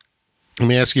 Let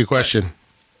me ask you a question.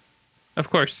 Of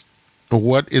course.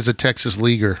 What is a Texas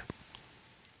leaguer?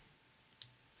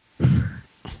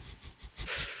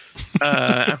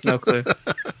 I have no clue.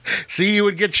 See, you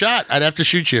would get shot. I'd have to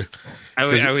shoot you.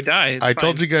 I would die. It's I fine.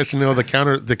 told you guys to know the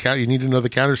counter. You need to know the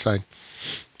countersign.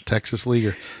 Texas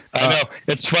Leaguer. I know.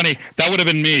 It's funny. That would have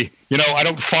been me. I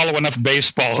don't follow enough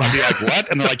baseball. I'd be like,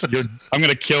 what? And they're like, I'm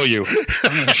going to kill you.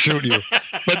 I'm going to shoot you.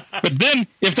 But then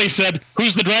if they said,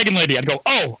 who's the dragon lady? I'd go,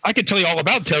 oh, I could tell you all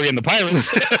about Terry and the Pirates.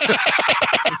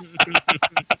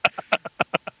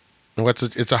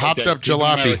 It's a hopped up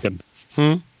jalopy.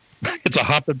 It's a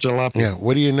hopped up jalopy. Yeah.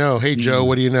 What do you know? Hey, Joe,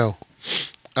 what do you know?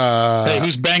 Hey,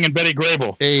 who's banging Betty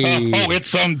Grable? Hey.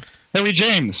 It's Harry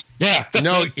James. Yeah.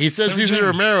 No, he says Cesar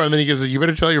Romero, and then he goes, you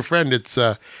better tell your friend it's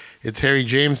Harry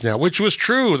James now, which was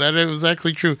true. That it was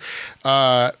actually true.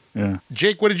 Yeah.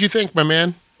 Jake, what did you think, my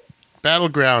man?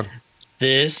 Battleground.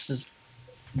 This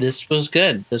was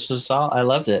good. This was all. I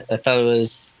loved it. I thought it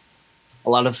was a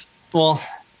lot of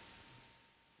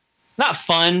not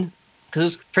fun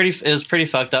because it was pretty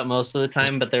fucked up most of the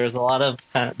time. But there was a lot of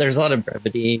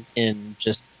brevity in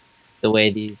just the way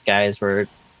these guys were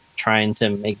trying to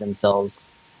make themselves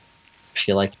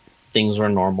feel like things were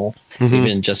normal,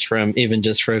 even just for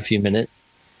a few minutes,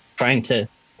 trying to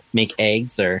make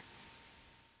eggs or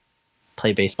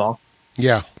play baseball.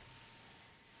 Yeah.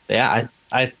 Yeah,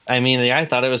 I mean, I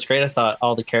thought it was great. I thought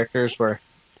all the characters were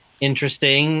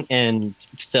interesting and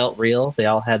felt real. They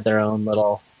all had their own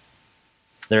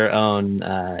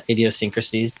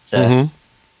idiosyncrasies to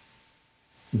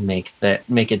make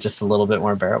it just a little bit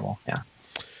more bearable. Yeah.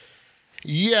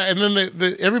 Yeah, and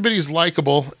then everybody's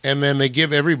likable, and then they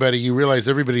give everybody. You realize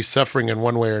everybody's suffering in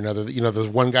one way or another. There's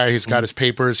one guy who's got his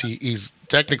papers. He's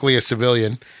technically a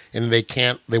civilian, and they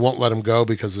won't let him go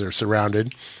because they're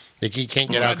surrounded. He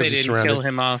can't get out because he's surrounded. They didn't kill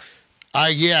him off.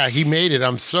 Yeah, he made it.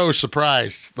 I'm so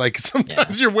surprised. Like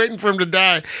sometimes you're waiting for him to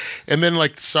die, and then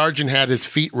like the sergeant had his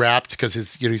feet wrapped because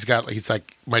he's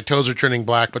like, my toes are turning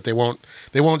black, but they won't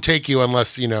take you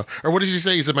unless or what does he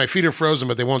say? He said my feet are frozen,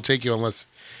 but they won't take you unless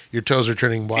your toes are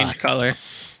turning black. Change color.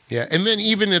 Yeah, and then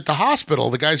even at the hospital,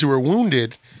 the guys who were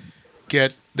wounded they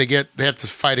have to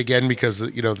fight again because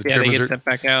the Germans they get sent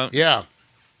back out. Yeah.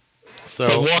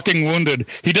 So walking wounded,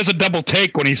 he does a double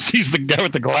take when he sees the guy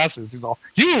with the glasses. He's all,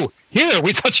 "You here?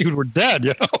 We thought you were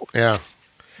dead." Yeah.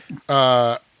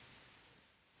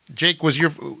 Jake, was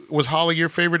Holly your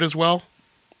favorite as well?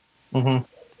 Mm-hmm.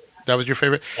 That was your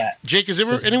favorite. Yeah. Jake, has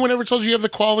anyone ever told you have the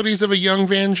qualities of a young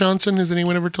Van Johnson? Has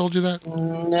anyone ever told you that?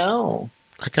 No.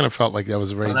 I kind of felt like that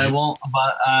was a very. But I won't.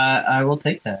 But I will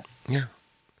take that. Yeah.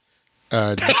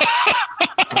 I'll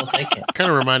take it. Kind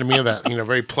of reminded me of that.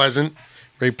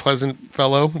 Very pleasant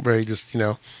fellow. Very just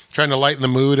trying to lighten the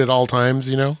mood at all times.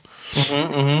 Yeah,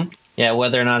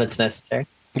 whether or not it's necessary.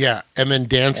 Yeah, and then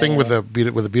dancing with a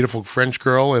beautiful French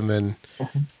girl, and then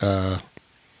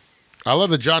I love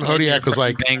that John Hodiak was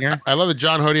like. I love that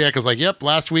John Hodiak was like, "Yep,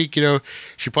 last week,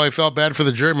 she probably felt bad for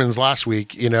the Germans last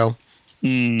week,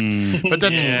 But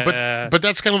that's but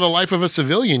that's kind of the life of a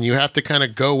civilian. You have to kind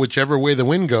of go whichever way the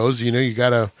wind goes. You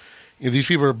gotta. These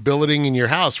people are billeting in your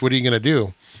house. What are you going to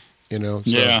do? So,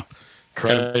 yeah.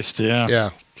 Christ, yeah. Yeah.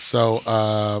 So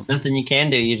nothing you can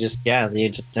do. You just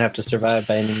have to survive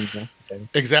by any means necessary.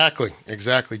 Exactly.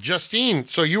 Justine,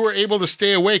 so you were able to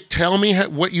stay awake. Tell me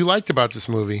what you liked about this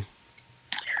movie.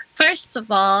 First of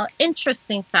all,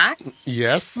 interesting fact.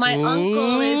 Yes. My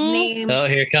uncle is named Oh,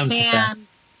 here comes the Van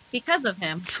facts. because of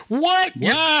him. What?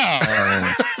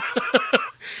 Wow.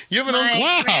 You have an My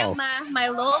uncle? grandma, my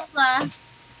Lola,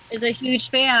 is a huge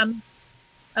fan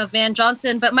of Van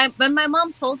Johnson. But when my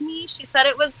mom told me, she said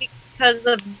it was because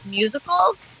of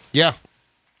musicals. Yeah.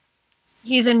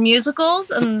 He's in musicals,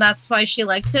 and that's why she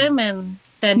liked him. And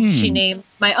then she named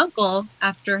my uncle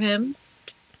after him.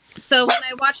 So when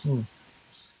I watched...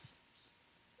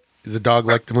 The dog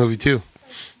liked the movie too.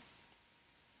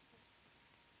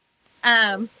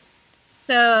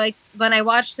 So when I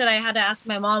watched it, I had to ask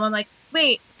my mom. I'm like,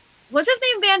 "Wait, was his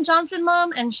name Van Johnson,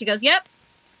 Mom?" And she goes, "Yep."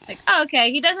 Like, oh,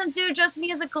 okay, he doesn't do just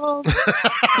musicals.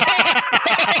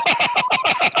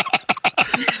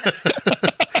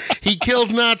 He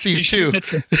kills Nazis too.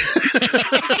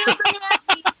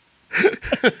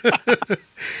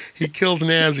 He kills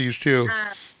Nazis too.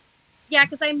 Yeah,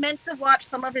 because I meant to watch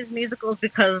some of his musicals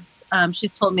because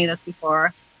she's told me this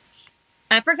before.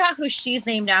 I forgot who she's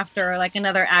named after, like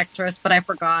another actress, but I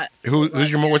forgot.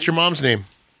 What's your mom's name?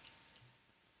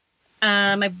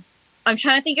 I'm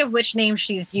trying to think of which name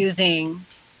she's using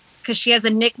because she has a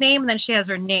nickname and then she has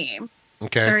her name.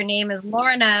 Okay. So her name is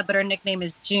Lorna, but her nickname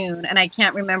is June, and I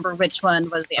can't remember which one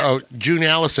was the actress. Oh, June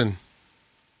Allison.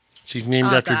 She's named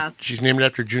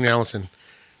after June Allison,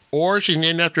 or she's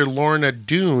named after Lorna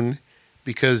Doone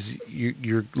because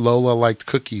your Lola liked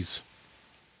cookies.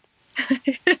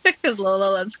 Because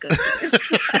Lola loves cookies.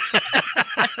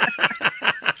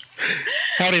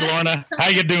 Howdy, Lorna. How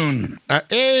you doing?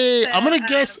 Hey, I'm gonna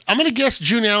guess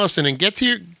June Allison, and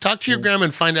talk to your grandma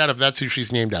and find out if that's who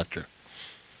she's named after.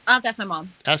 That's my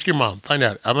mom. Ask your mom. Find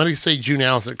out. I'm gonna say June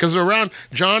Allison because around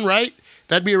John, right?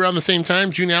 That'd be around the same time.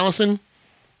 June Allison.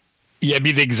 Yeah, it'd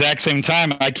be the exact same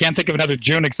time. I can't think of another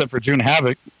June except for June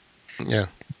Havoc. Yeah.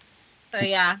 So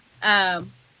yeah.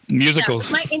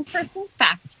 Musicals. My interesting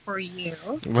fact for you.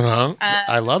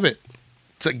 I love it.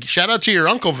 Shout out to your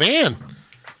Uncle Van.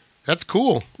 That's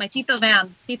cool. My Tito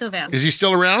Van. Is he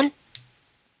still around?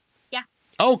 Yeah.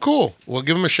 Oh, cool. We'll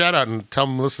give him a shout out and tell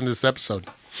him to listen to this episode.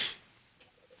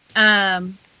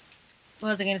 What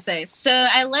was I going to say? So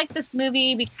I like this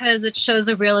movie because it shows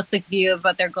a realistic view of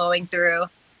what they're going through.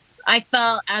 I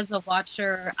felt as a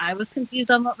watcher, I was confused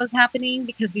on what was happening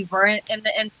because we weren't in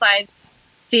the insides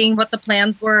seeing what the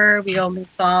plans were. We only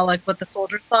saw like what the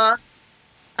soldiers saw.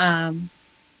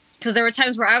 Because there were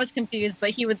times where I was confused,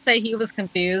 but he would say he was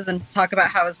confused and talk about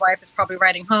how his wife is probably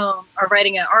writing home or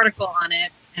writing an article on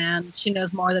it, and she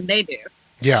knows more than they do.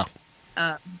 Yeah.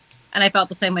 And I felt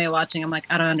the same way watching. I'm like,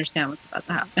 I don't understand what's about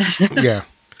to happen. Yeah.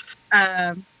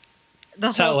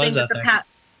 The whole thing with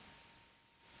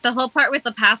the whole part with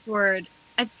the password.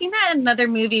 I've seen that in another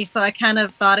movie, so I kind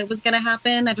of thought it was going to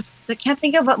happen. I can't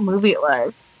think of what movie it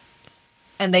was,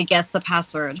 and they guessed the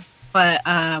password. But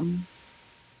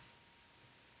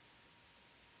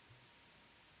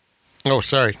oh,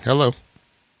 sorry. Hello.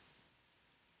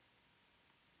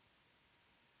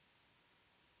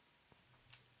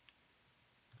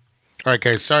 All right,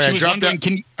 guys. Sorry,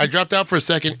 I dropped out for a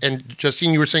second. And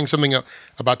Justine, you were saying something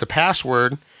about the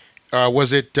password.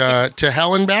 Was it To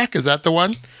Hell and Back? Is that the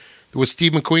one? With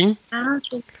Steve McQueen? I don't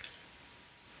think so.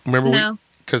 Remember? No.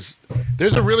 Because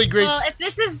there's a really great. Well,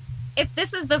 if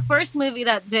this is the first movie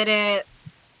that did it,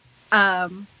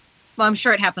 well, I'm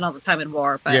sure it happened all the time in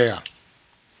war, but yeah.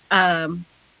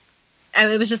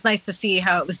 it was just nice to see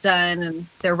how it was done, and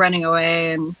they're running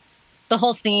away, and the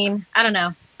whole scene. I don't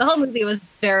know. The whole movie was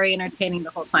very entertaining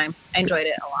the whole time. I enjoyed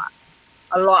it a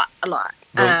lot.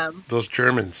 Those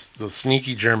Germans, those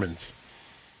sneaky Germans.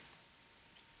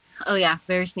 Oh yeah,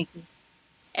 very sneaky.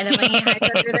 And then when he hides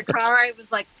under the car, I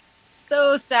was like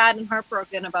so sad and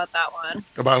heartbroken about that one.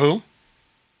 About who?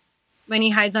 When he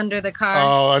hides under the car.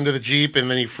 Oh, under the Jeep, and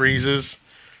then he freezes.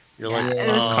 You're like,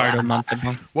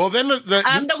 oh. Well, then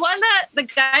the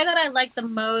guy that I liked the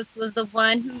most was the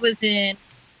one who was in.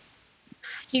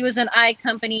 He was in I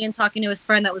Company and talking to his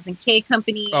friend that was in K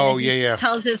Company. Oh, yeah.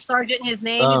 Tells his sergeant his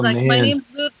name. He's like, my name's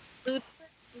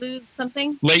Lou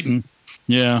something. Leighton.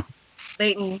 Yeah.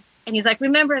 Leighton. And he's like,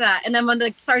 remember that. And then when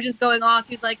the sergeant's going off,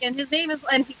 he's like, and his name is,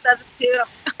 and he says it too.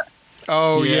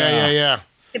 Oh, yeah.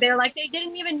 They're like, they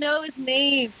didn't even know his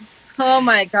name. Oh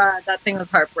my God. That thing was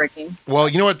heartbreaking. Well,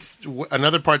 you know what's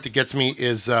another part that gets me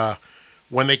is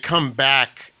when they come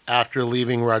back after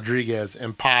leaving Rodriguez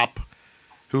and Pop,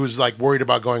 who's like worried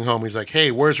about going home. He's like, hey,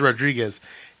 where's Rodriguez?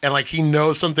 And like, he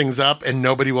knows something's up and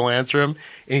nobody will answer him.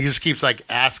 And he just keeps like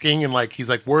asking. And like, he's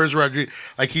like, where's Rodriguez?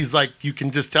 Like, he's like, you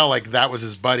can just tell like that was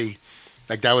his buddy.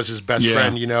 Like that was his best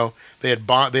friend, you know, they had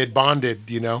bonded,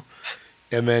 you know?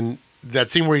 And then that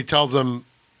scene where he tells them,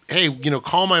 hey, you know,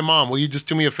 call my mom. Will you just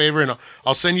do me a favor and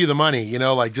I'll send you the money, you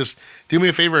know, like just do me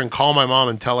a favor and call my mom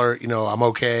and tell her, you know, I'm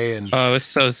okay. And oh, it's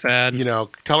so sad. You know,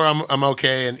 tell her I'm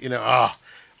okay. And, you know,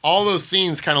 all those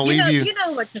scenes kind of leave you. You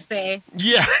know what to say.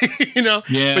 Yeah, you know.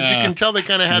 Yeah. But you can tell they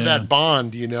kind of had that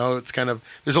bond. You know, it's kind of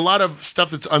there's a lot of stuff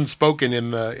that's unspoken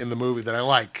in the movie that I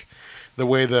like. The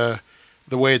way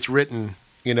it's written.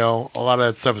 You know, a lot of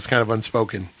that stuff is kind of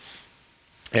unspoken.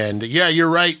 And yeah, you're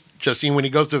right, Justine. When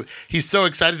he's so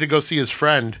excited to go see his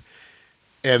friend,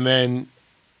 and then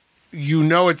you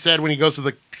know it said when he goes to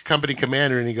the company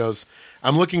commander and he goes,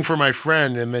 I'm looking for my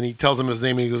friend, and then he tells him his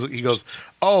name, and he goes,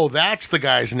 oh, that's the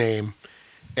guy's name,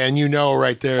 and you know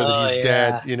right there that he's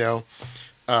dead, you know.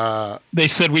 They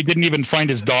said we didn't even find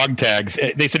his dog tags.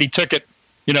 They said he took it,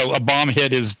 you know, a bomb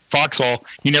hit his foxhole.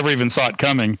 He never even saw it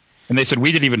coming, and they said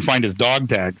we didn't even find his dog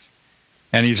tags,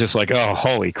 and he's just like, oh,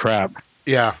 holy crap.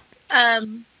 Yeah.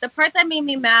 The part that made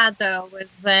me mad, though,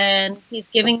 was when he's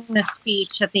giving the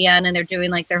speech at the end, and they're doing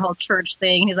like their whole church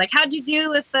thing. He's like, how'd you do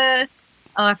with the...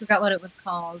 Oh, I forgot what it was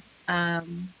called. The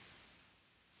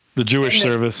Jewish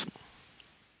service.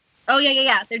 Oh,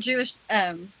 yeah. Their Jewish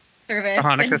service.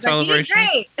 Hanukkah celebration.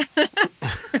 Great.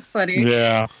 It's funny.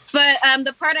 Yeah. But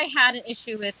the part I had an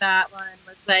issue with that one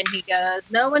was when he goes,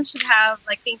 no one should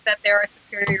think that they're a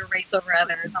superior race over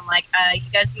others. I'm like, you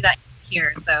guys do that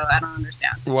here, so I don't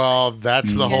understand. Well,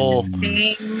 that's the whole...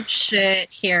 Same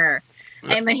shit here.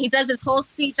 And when he does his whole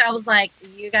speech, I was like,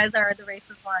 you guys are the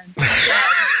racist ones.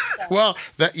 So. Well,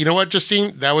 you know what,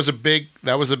 Justine? That was a big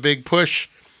push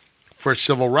for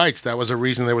civil rights. That was a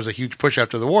reason there was a huge push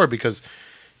after the war because,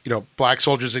 black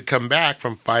soldiers had come back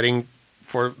from fighting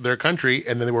for their country,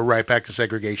 and then they were right back to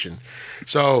segregation.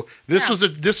 So this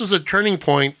was a turning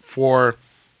point for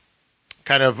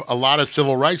kind of a lot of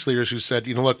civil rights leaders who said,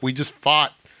 look, we just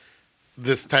fought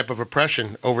this type of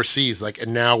oppression overseas,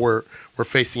 and now we're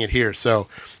facing it here. So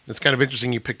it's kind of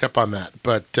interesting you picked up on that.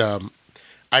 But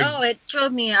it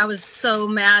drove me. I was so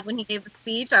mad when he gave the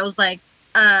speech. I was like,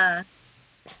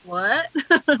 what?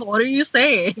 What are you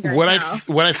saying? What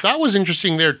I thought was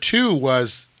interesting there too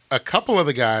was a couple of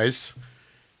the guys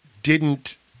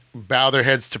didn't bow their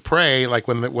heads to pray, like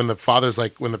when the father's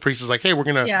like, when the priest is like, hey, we're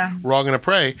all gonna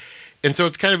pray. And so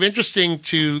it's kind of interesting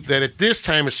that at this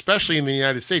time, especially in the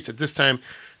United States, at this time,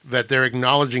 that they're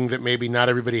acknowledging that maybe not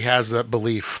everybody has that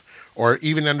belief, or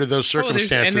even under those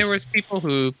circumstances. And there was people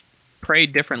who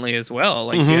prayed differently as well.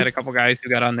 Like you had a couple guys who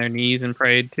got on their knees and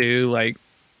prayed too. Like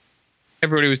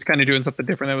everybody was kind of doing something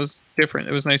different. That was different.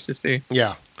 It was nice to see.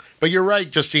 Yeah. But you're right,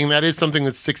 Justine. That is something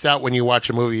that sticks out when you watch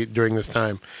a movie during this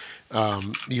time.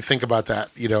 You think about that,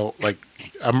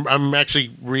 I'm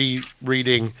actually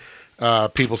rereading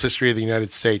People's History of the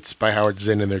United States by Howard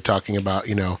Zinn, and they're talking about,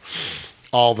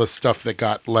 all the stuff that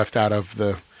got left out of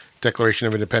the Declaration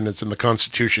of Independence and the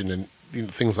Constitution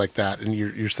and things like that. And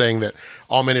you're saying that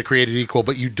all men are created equal,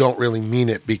 but you don't really mean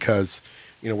it because,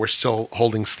 we're still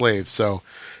holding slaves. So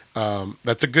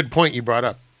that's a good point you brought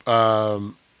up.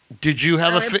 Did you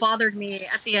have it bothered me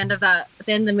at the end of that. At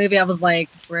the end of the movie, I was like,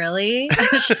 really?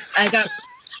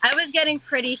 I was getting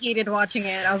pretty heated watching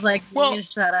it. I was like, you need to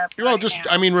shut up. Well,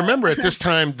 remember at this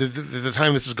time, the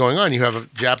time this is going on, you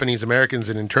have Japanese Americans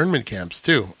in internment camps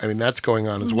too. I mean, that's going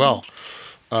on as well.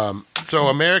 So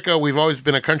America, we've always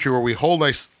been a country where we hold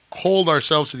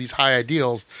ourselves to these high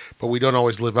ideals, but we don't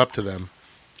always live up to them.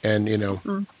 And,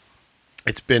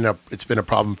 it's been a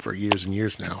problem for years and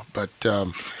years now. But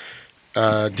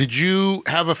did you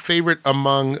have a favorite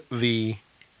among the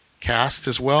cast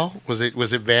as well? Was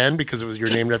it Van because you're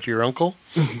named after your uncle?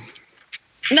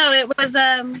 No, it was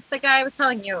the guy I was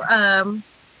telling you. The one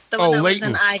that Leighton. was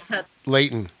an eye cut.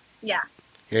 Leighton. Yeah.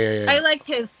 Yeah. I liked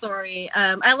his story.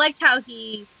 I liked how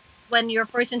when you're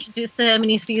first introduced to him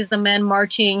and he sees the men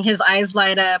marching, his eyes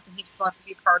light up and he just wants to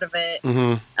be part of it.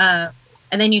 Mm-hmm.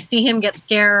 And then you see him get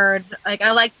scared. Like,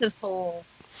 I liked his whole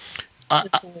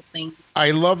thing.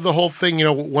 I love the whole thing.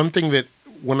 One thing that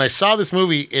when I saw this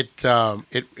movie,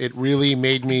 it really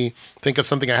made me think of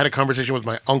something. I had a conversation with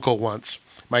my uncle once,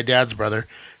 my dad's brother,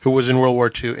 who was in World War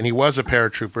II, and he was a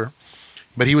paratrooper,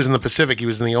 but he was in the Pacific. He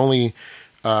was in the only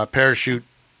parachute.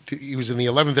 He was in the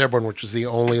 11th Airborne, which was the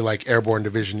only airborne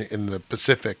division in the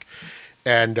Pacific.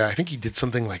 And I think he did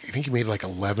something he made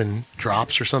 11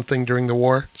 drops or something during the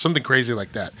war, something crazy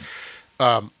like that.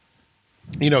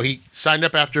 He signed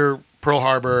up after Pearl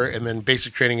Harbor and then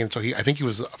basic training. And so I think he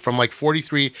was from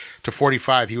 43 to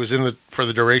 45. He was for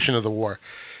the duration of the war.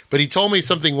 But he told me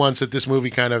something once that this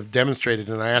movie kind of demonstrated.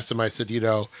 And I asked him, I said,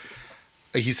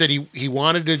 he said he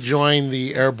wanted to join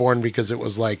the airborne because it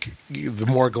was the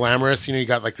more glamorous, you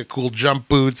got the cool jump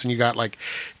boots and you got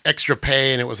extra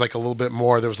pay and it was a little bit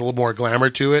more, there was a little more glamour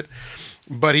to it.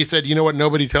 But he said, what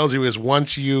nobody tells you is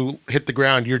once you hit the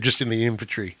ground, you're just in the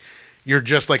infantry. You're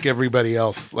just like everybody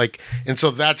else. And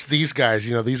so that's these guys,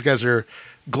 these guys are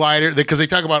glider because they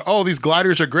talk about, these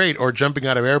gliders are great or jumping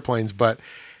out of airplanes. But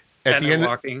at the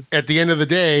end of the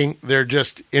day, they're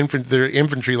just they're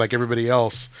infantry like everybody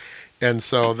else. And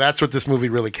so that's what this movie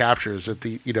really captures.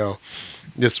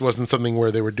 This wasn't something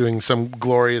where they were doing some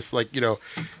glorious,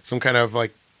 some kind of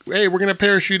hey, we're going to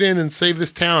parachute in and save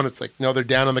this town. It's no, they're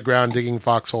down on the ground digging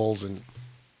foxholes and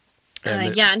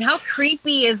and how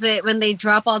creepy is it when they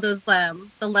drop all those the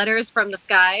letters from the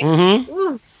sky? Mm-hmm.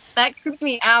 Ooh, that creeped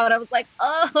me out. I was like,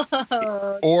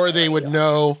 oh. Or they would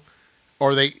know,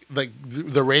 or they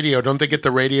the radio. Don't they get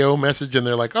the radio message and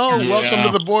they're like, welcome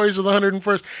to the boys of the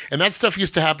 101st. And that stuff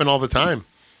used to happen all the time.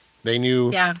 They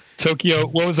knew. Yeah. Tokyo.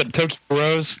 What was it? Tokyo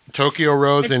Rose. Tokyo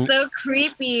Rose. It's so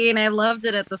creepy, and I loved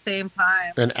it at the same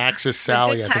time. And Axis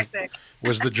Sally, I think,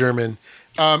 was the German.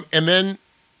 And then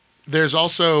there's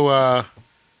also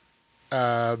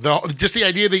just the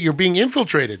idea that you're being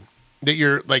infiltrated, that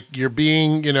you're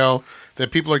being, that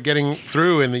people are getting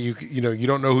through, and that you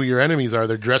don't know who your enemies are.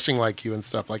 They're dressing like you and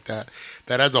stuff like that.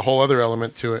 That adds a whole other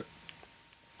element to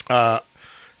it.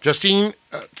 Justine,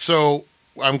 so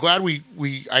I'm glad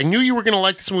I knew you were going to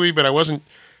like this movie, but I wasn't.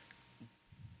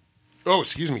 Oh,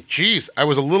 excuse me. Jeez, I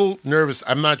was a little nervous.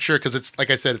 I'm not sure because it's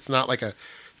like I said, it's not like a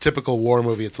typical war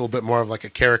movie. It's a little bit more of a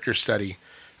character study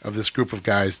of this group of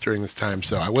guys during this time.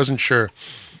 So I wasn't sure.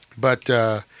 But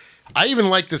I even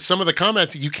like that some of the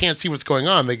comments you can't see what's going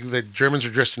on. The Germans are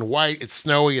dressed in white. It's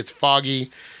snowy. It's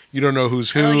foggy. You don't know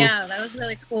who's who. Oh yeah, that was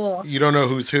really cool. You don't know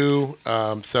who's who.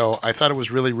 So I thought it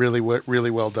was really, really,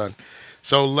 really well done.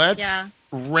 So let's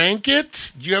rank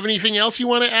it. Do you have anything else you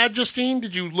want to add, Justine?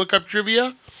 Did you look up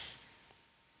trivia?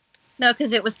 No,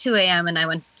 because it was 2 a.m. and I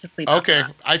went to sleep. Okay.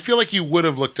 after that. I feel like you would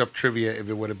have looked up trivia if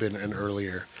it would have been an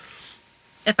earlier.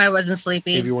 If I wasn't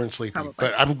sleepy. If you weren't sleepy. Probably.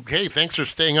 But hey, thanks for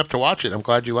staying up to watch it. I'm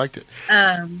glad you liked it.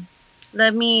 I'm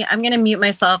gonna mute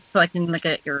myself so I can look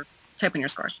at type in your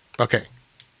scores. Okay.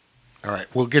 All right.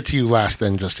 We'll get to you last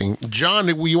then, Justine. John,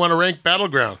 you want to rank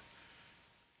Battleground?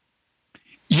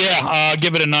 Yeah,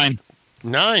 give it a 9.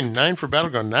 9 for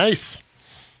Battleground. Nice.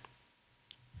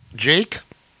 Jake?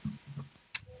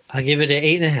 I'll give it an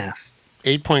 8.5.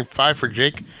 8.5 for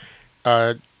Jake.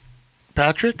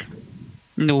 Patrick?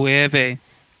 9.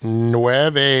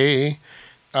 9.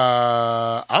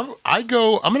 I'll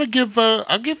give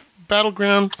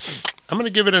Battleground. I'm gonna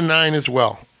give it a 9 as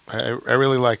well. I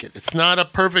really like it. It's not a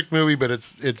perfect movie, but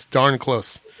it's darn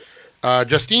close.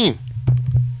 Justine.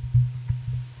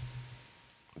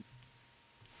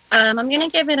 I'm gonna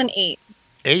give it an 8.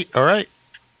 8. All right.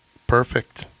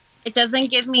 Perfect. It doesn't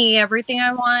give me everything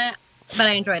I want, but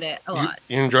I enjoyed it a lot.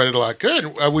 You enjoyed it a lot.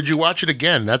 Good. Would you watch it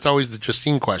again? That's always the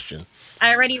Justine question.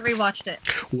 I already rewatched it.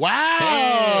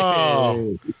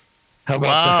 Wow. How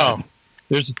about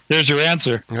that? There's your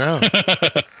answer. Yeah.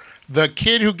 The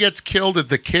kid who gets killed at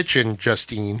the kitchen,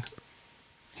 Justine.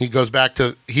 He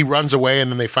runs away, and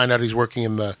then they find out he's working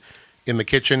in the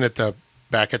kitchen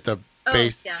back at the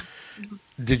base. Yeah.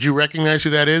 Did you recognize who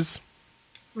that is?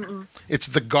 Mm-mm. It's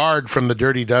the guard from the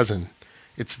Dirty Dozen.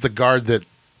 It's the guard that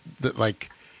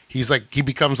he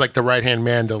becomes like the right hand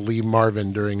man to Lee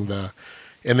Marvin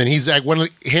and then he's like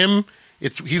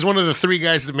he's one of the 3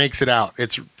 guys that makes it out.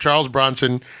 It's Charles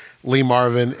Bronson, Lee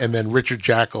Marvin, and then Richard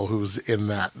Jackal, who's in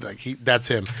that. That's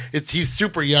him. He's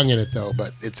super young in it though,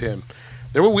 but it's him.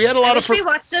 We had a lot I wish we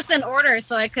watched this in order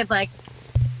so I could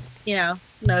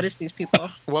notice these people.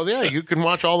 Well, yeah, you can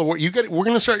watch all the war. We're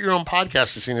going to start your own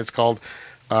podcast, Justine. It's called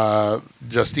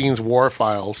Justine's War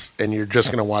Files, and you're just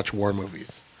going to watch war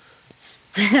movies.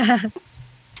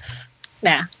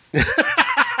 Nah.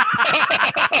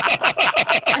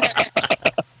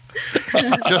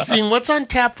 Justine, what's on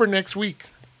tap for next week?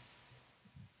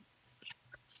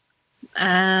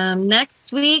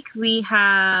 Next week we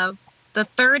have The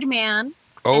Third Man.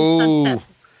 Oh, and Sunset.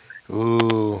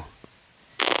 Ooh.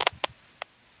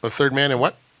 The Third Man and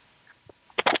what?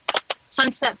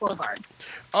 Sunset Boulevard.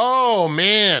 Oh,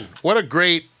 man.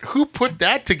 Who put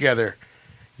that together?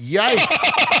 Yikes.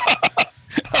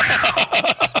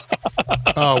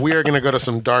 Oh, we are going to go to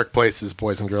some dark places,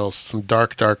 boys and girls. Some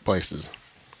dark, dark places.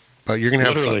 But you're going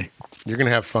to have fun. You're going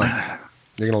to have fun.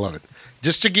 You're going to love it.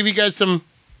 Just to give you guys some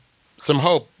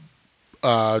hope,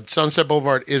 Sunset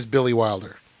Boulevard is Billy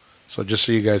Wilder. So just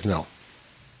so you guys know.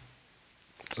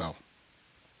 So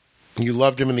you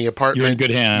loved him in The Apartment. You're in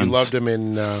good hands. You loved him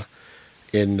in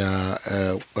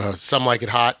Some Like It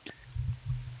Hot.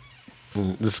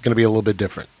 And this is going to be a little bit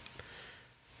different.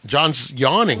 John's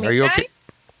yawning. Are you okay?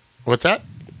 What's that?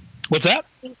 What's that?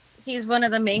 He's one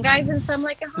of the main guys in Some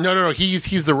Like It Hot? No.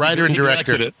 He's the writer and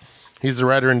director. He's the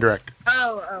writer and director.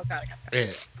 Oh, got it. Yeah.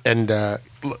 And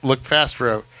look fast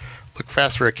for a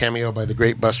cameo by the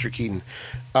great Buster Keaton.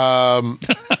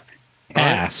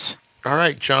 Ass. All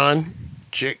right, John.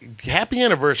 Happy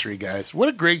anniversary, guys. What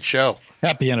a great show.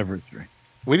 Happy anniversary.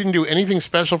 We didn't do anything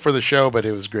special for the show, but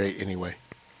it was great anyway.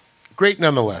 Great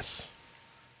nonetheless.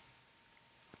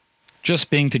 Just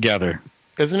being together.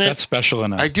 Isn't it? That's special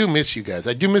enough. I do miss you guys.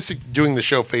 I do miss doing the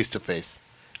show face to face.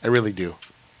 I really do.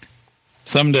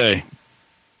 Someday.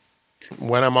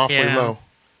 When I'm awfully Yeah. low.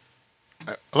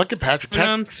 Look at Patrick.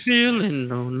 I'm feeling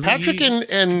lonely. Patrick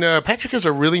and Patrick has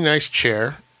a really nice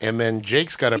chair, and then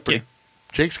Jake's got a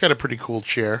pretty cool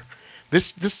chair.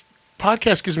 This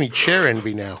podcast gives me chair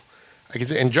envy now. I can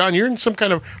say, and John, you're in some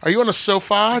kind of. Are you on a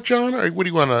sofa, John, or what do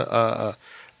you want a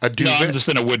duvet? No, I'm just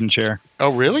in a wooden chair.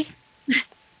 Oh, really?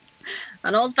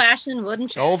 An old-fashioned wooden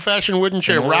chair. Old-fashioned wooden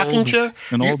chair, rocking chair.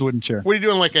 An old wooden chair. What are you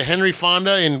doing, like a Henry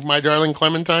Fonda in My Darling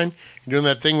Clementine? You're doing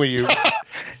that thing where you.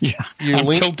 Yeah, I'm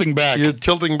tilting back. You're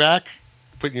tilting back,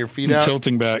 putting your feet out.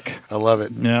 Tilting back. I love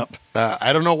it. Yep.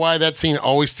 I don't know why that scene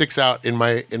always sticks out in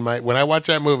my when I watch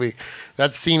that movie.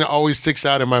 That scene always sticks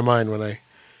out in my mind when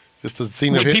just the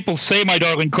scene when of it. People say My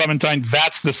Darling Clementine,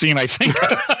 that's the scene I think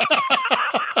of.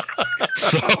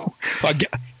 So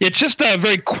it's just a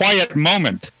very quiet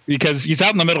moment because he's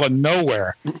out in the middle of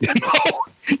nowhere. You know?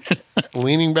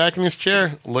 Leaning back in his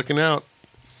chair, looking out.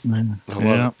 I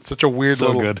love it. Such a weird So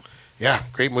little. good. Yeah,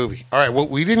 great movie. All right, well,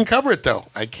 we didn't cover it though.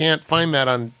 I can't find that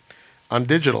on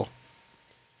digital.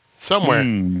 Somewhere,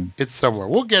 it's somewhere.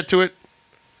 We'll get to it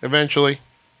eventually.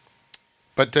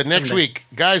 But next week,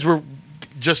 guys,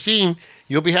 Justine.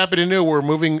 You'll be happy to know we're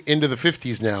moving into the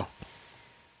 50s now.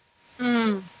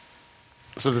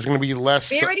 So there's going to be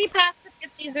less. We already passed the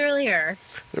 50s earlier.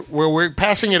 We're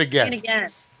passing it again. And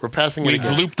again. We're passing it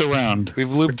again. We've looped around.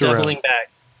 We've looped We're around. doubling back.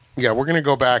 Yeah, we're going to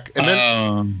go back.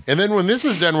 And then when this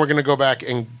is done, we're going to go back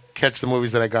and catch the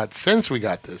movies that I got since we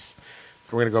got this.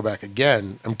 We're going to go back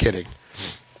again. I'm kidding.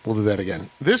 We'll do that again.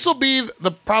 This will be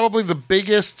probably the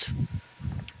biggest,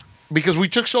 because we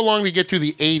took so long to get through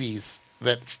the 80s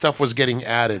that stuff was getting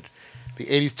added. The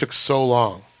 80s took so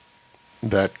long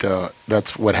that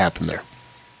that's what happened there.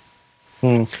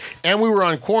 And we were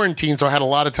on quarantine, so I had a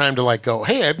lot of time to like go,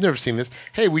 hey, I've never seen this.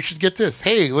 Hey, we should get this.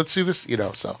 Hey, let's do this.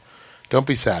 So don't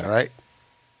be sad, all right?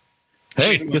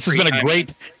 Hey, this has been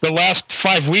the last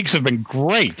 5 weeks have been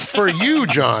great. For you,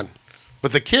 John.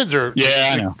 But the kids are,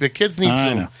 I know. The kids need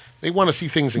some, they want to see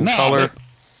things in color.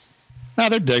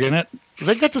 They're digging it.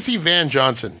 They got to see Van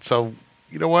Johnson, so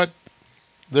you know what?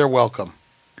 They're welcome.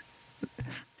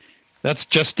 That's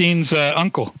Justine's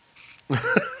uncle.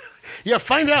 Yeah,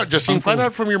 find out, Justine. Find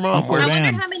out from your mom. Uncle I Van.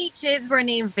 wonder how many kids were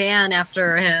named Van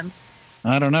after him.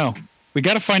 I don't know. We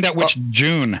got to find out which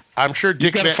June. I'm sure You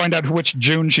Dick. got to find out which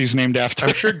June she's named after.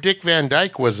 I'm sure Dick Van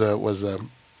Dyke was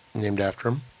named after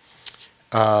him.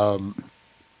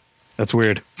 That's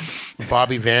weird.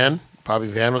 Bobby Van. Bobby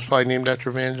Van was probably named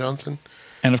after Van Johnson.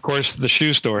 And of course, the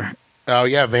shoe store. Oh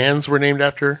yeah, Vans were named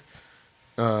after.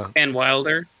 And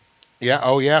Wilder. Yeah.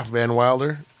 Oh yeah, Van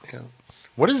Wilder. Yeah.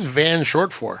 What is Van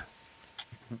short for?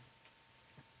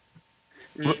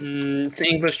 It's the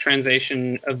English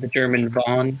translation of the German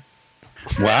Von.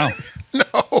 Wow.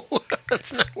 No,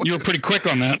 that's not. You were pretty quick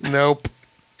on that. Nope.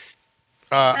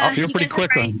 You were pretty guys are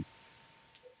quick right. on.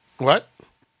 What?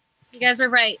 You guys were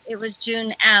right. It was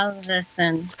June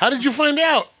Allison. How did you find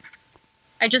out?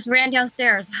 I just ran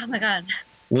downstairs. Oh my god.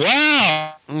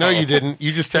 Wow. No, you didn't.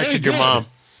 You just Very texted your good. mom.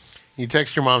 You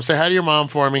text your mom. Say hi to your mom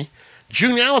for me.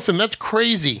 June Allison. That's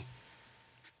crazy.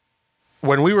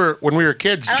 When we were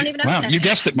kids, I don't even know. Wow. who that You is.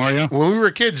 guessed it, Mario. when we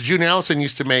were kids, June Allison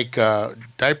used to make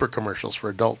diaper commercials for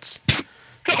adults.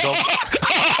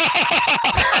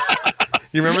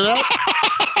 You remember that?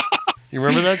 You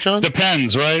remember that, John?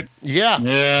 Depends, right? Yeah.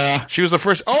 Yeah. She was the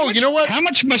first. Oh, you know what? How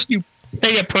much must you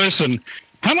pay a person?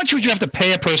 How much would you have to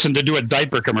pay a person to do a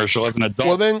diaper commercial as an adult?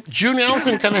 Well, then June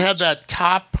Allison kind of had that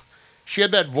top. She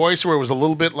had that voice where it was a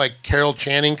little bit like Carol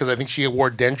Channing because I think she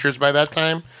wore dentures by that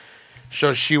time.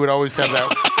 So she would always have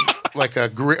that like a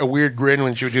weird grin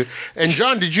when she would do. And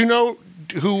John, did you know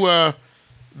who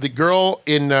the girl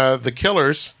in The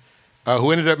Killers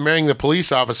who ended up marrying the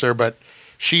police officer, but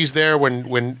she's there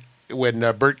when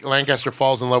Burt Lancaster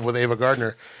falls in love with Ava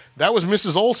Gardner? That was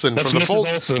Mrs. Olsen That's from the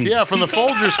Mrs. Olsen. Yeah, from the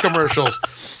Folgers commercials.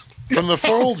 From the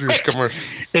Folgers commercial.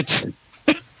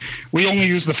 We only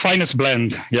use the finest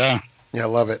blend. Yeah. Yeah, I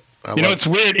love it. It's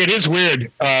weird. It is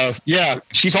weird. Yeah.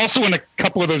 She's also in a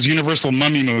couple of those Universal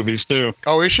Mummy movies, too.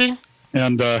 Oh, is she?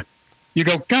 And you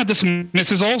go, God, this is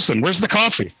Mrs. Olsen. Where's the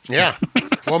coffee? Yeah.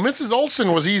 Well, Mrs.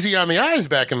 Olsen was easy on the eyes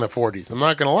back in the 40s. I'm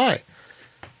not going to lie.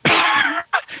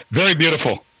 Very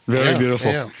beautiful. Very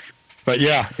beautiful. Yeah. But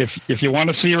yeah, if you want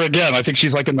to see her again, I think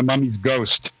she's like in the Mummy's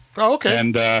ghost. Oh, okay.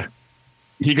 And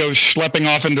he goes schlepping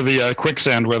off into the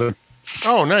quicksand with her.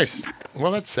 Oh, nice.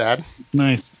 Well, that's sad.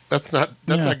 Nice. That's not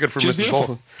good for She's Mrs. beautiful.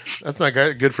 Olsen. That's not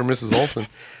good for Mrs. Olsen.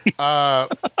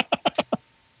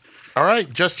 All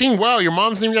right, Justine. Wow, your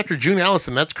mom's named after June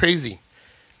Allison. That's crazy.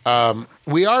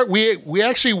 We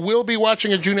actually will be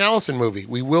watching a June Allison movie.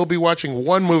 We will be watching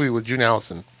one movie with June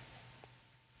Allison,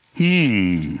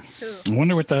 I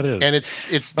wonder what that is. and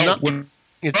it's not when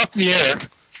it's off the air.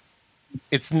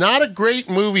 it's not a great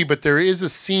movie, but there is a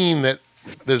scene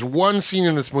there's one scene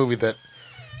in this movie that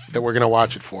we're going to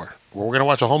watch it for. We're going to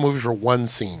watch a whole movie for one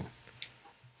scene.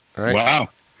 All right. Wow.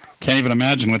 Can't even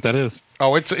imagine what that is.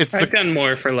 Oh, it's I've done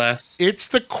more for less. It's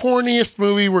the corniest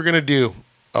movie we're going to do.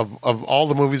 Of all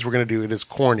the movies we're going to do, it is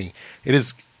corny. It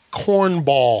is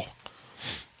cornball.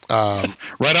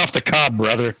 Right off the cob,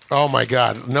 brother. Oh, my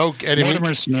God. No, I mean,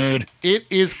 Mortimer Snood. it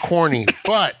is corny,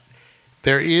 but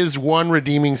there is one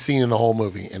redeeming scene in the whole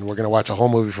movie, and we're going to watch a whole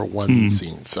movie for one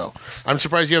scene. So I'm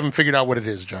surprised you haven't figured out what it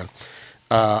is, John.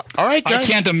 All right, guys. I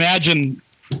can't imagine.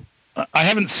 I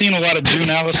haven't seen a lot of June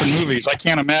Allison movies. I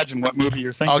can't imagine what movie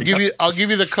you're thinking. I'll give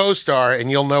you the co-star,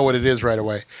 and you'll know what it is right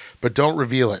away. But don't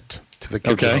reveal it to the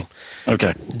kids. Okay.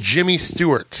 Okay. Jimmy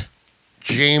Stewart,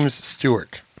 James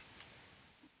Stewart.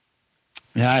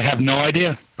 Yeah, I have no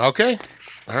idea. Okay.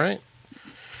 All right.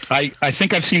 I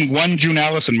think I've seen one June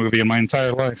Allison movie in my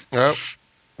entire life. Oh.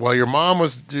 Well, your mom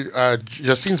was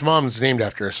Justine's mom is named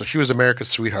after her, so she was America's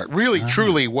sweetheart. Really,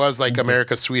 truly was like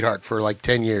America's sweetheart for like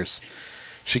 10 years.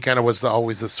 She kind of was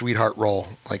always the sweetheart role,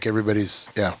 like everybody's.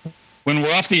 Yeah. When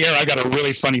we're off the air, I got a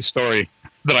really funny story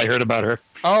that I heard about her.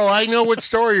 Oh, I know what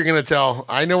story you're going to tell.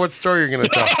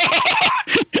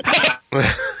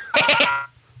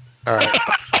 All right.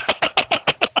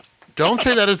 Don't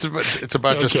say that it's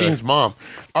about Okay. Justine's mom.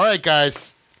 All right,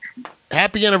 guys.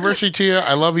 Happy anniversary to you.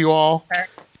 I love you all.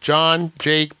 John,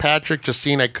 Jake, Patrick,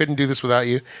 Justine, I couldn't do this without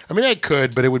you. I mean, I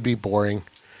could, but it would be boring.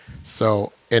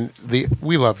 So,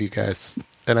 we love you guys.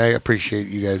 And I appreciate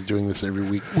you guys doing this every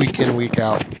week in, week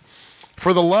out.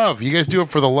 For the love. You guys do it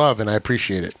for the love, and I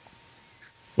appreciate it.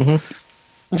 Mm-hmm.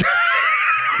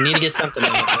 You need to get something out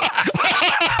of it.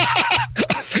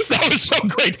 That was so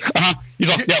great. He's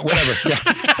like, yeah, whatever. Yeah.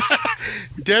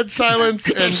 Dead silence,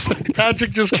 and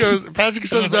Patrick just goes. Patrick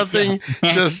says nothing.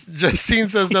 Justine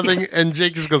says nothing, and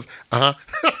Jake just goes, I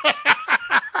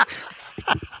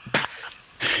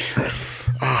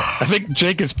think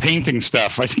Jake is painting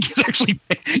stuff. I think he's actually.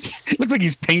 It looks like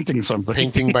he's painting something.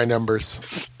 Painting by numbers.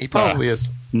 He probably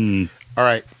is. Hmm. All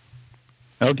right.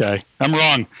 Okay, I'm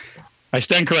wrong. I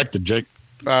stand corrected, Jake.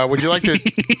 Would you like to,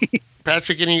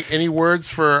 Patrick? Any words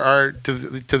for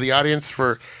to the audience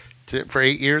for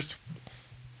 8 years?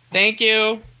 Thank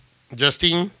you.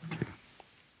 Justine?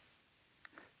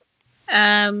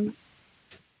 I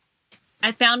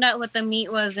found out what the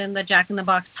meat was in the Jack in the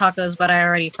Box tacos, but I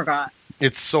already forgot.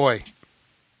 It's soy.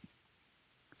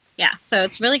 Yeah, so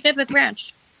it's really good with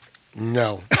ranch.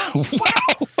 No.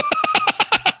 Wow.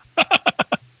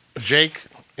 Jake,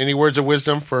 any words of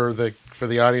wisdom for the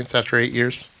audience after 8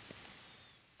 years?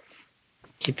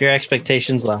 Keep your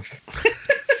expectations low.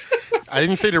 I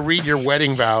didn't say to read your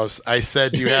wedding vows. I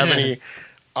said, do you have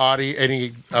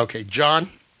okay, John?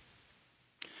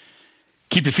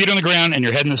 Keep your feet on the ground and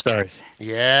your head in the stars.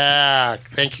 Yeah.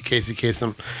 Thank you, Casey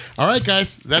Kasem. All right,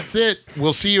 guys, that's it.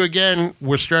 We'll see you again.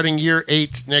 We're starting year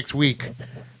 8 next week.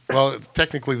 Well,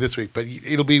 technically this week, but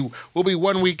we'll be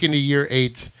 1 week into year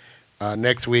 8.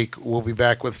 Next week, we'll be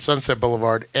back with Sunset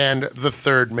Boulevard and The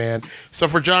Third Man. So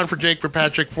for John, for Jake, for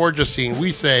Patrick, for Justine,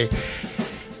 we say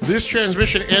this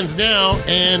transmission ends now,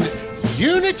 and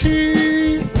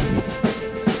unity!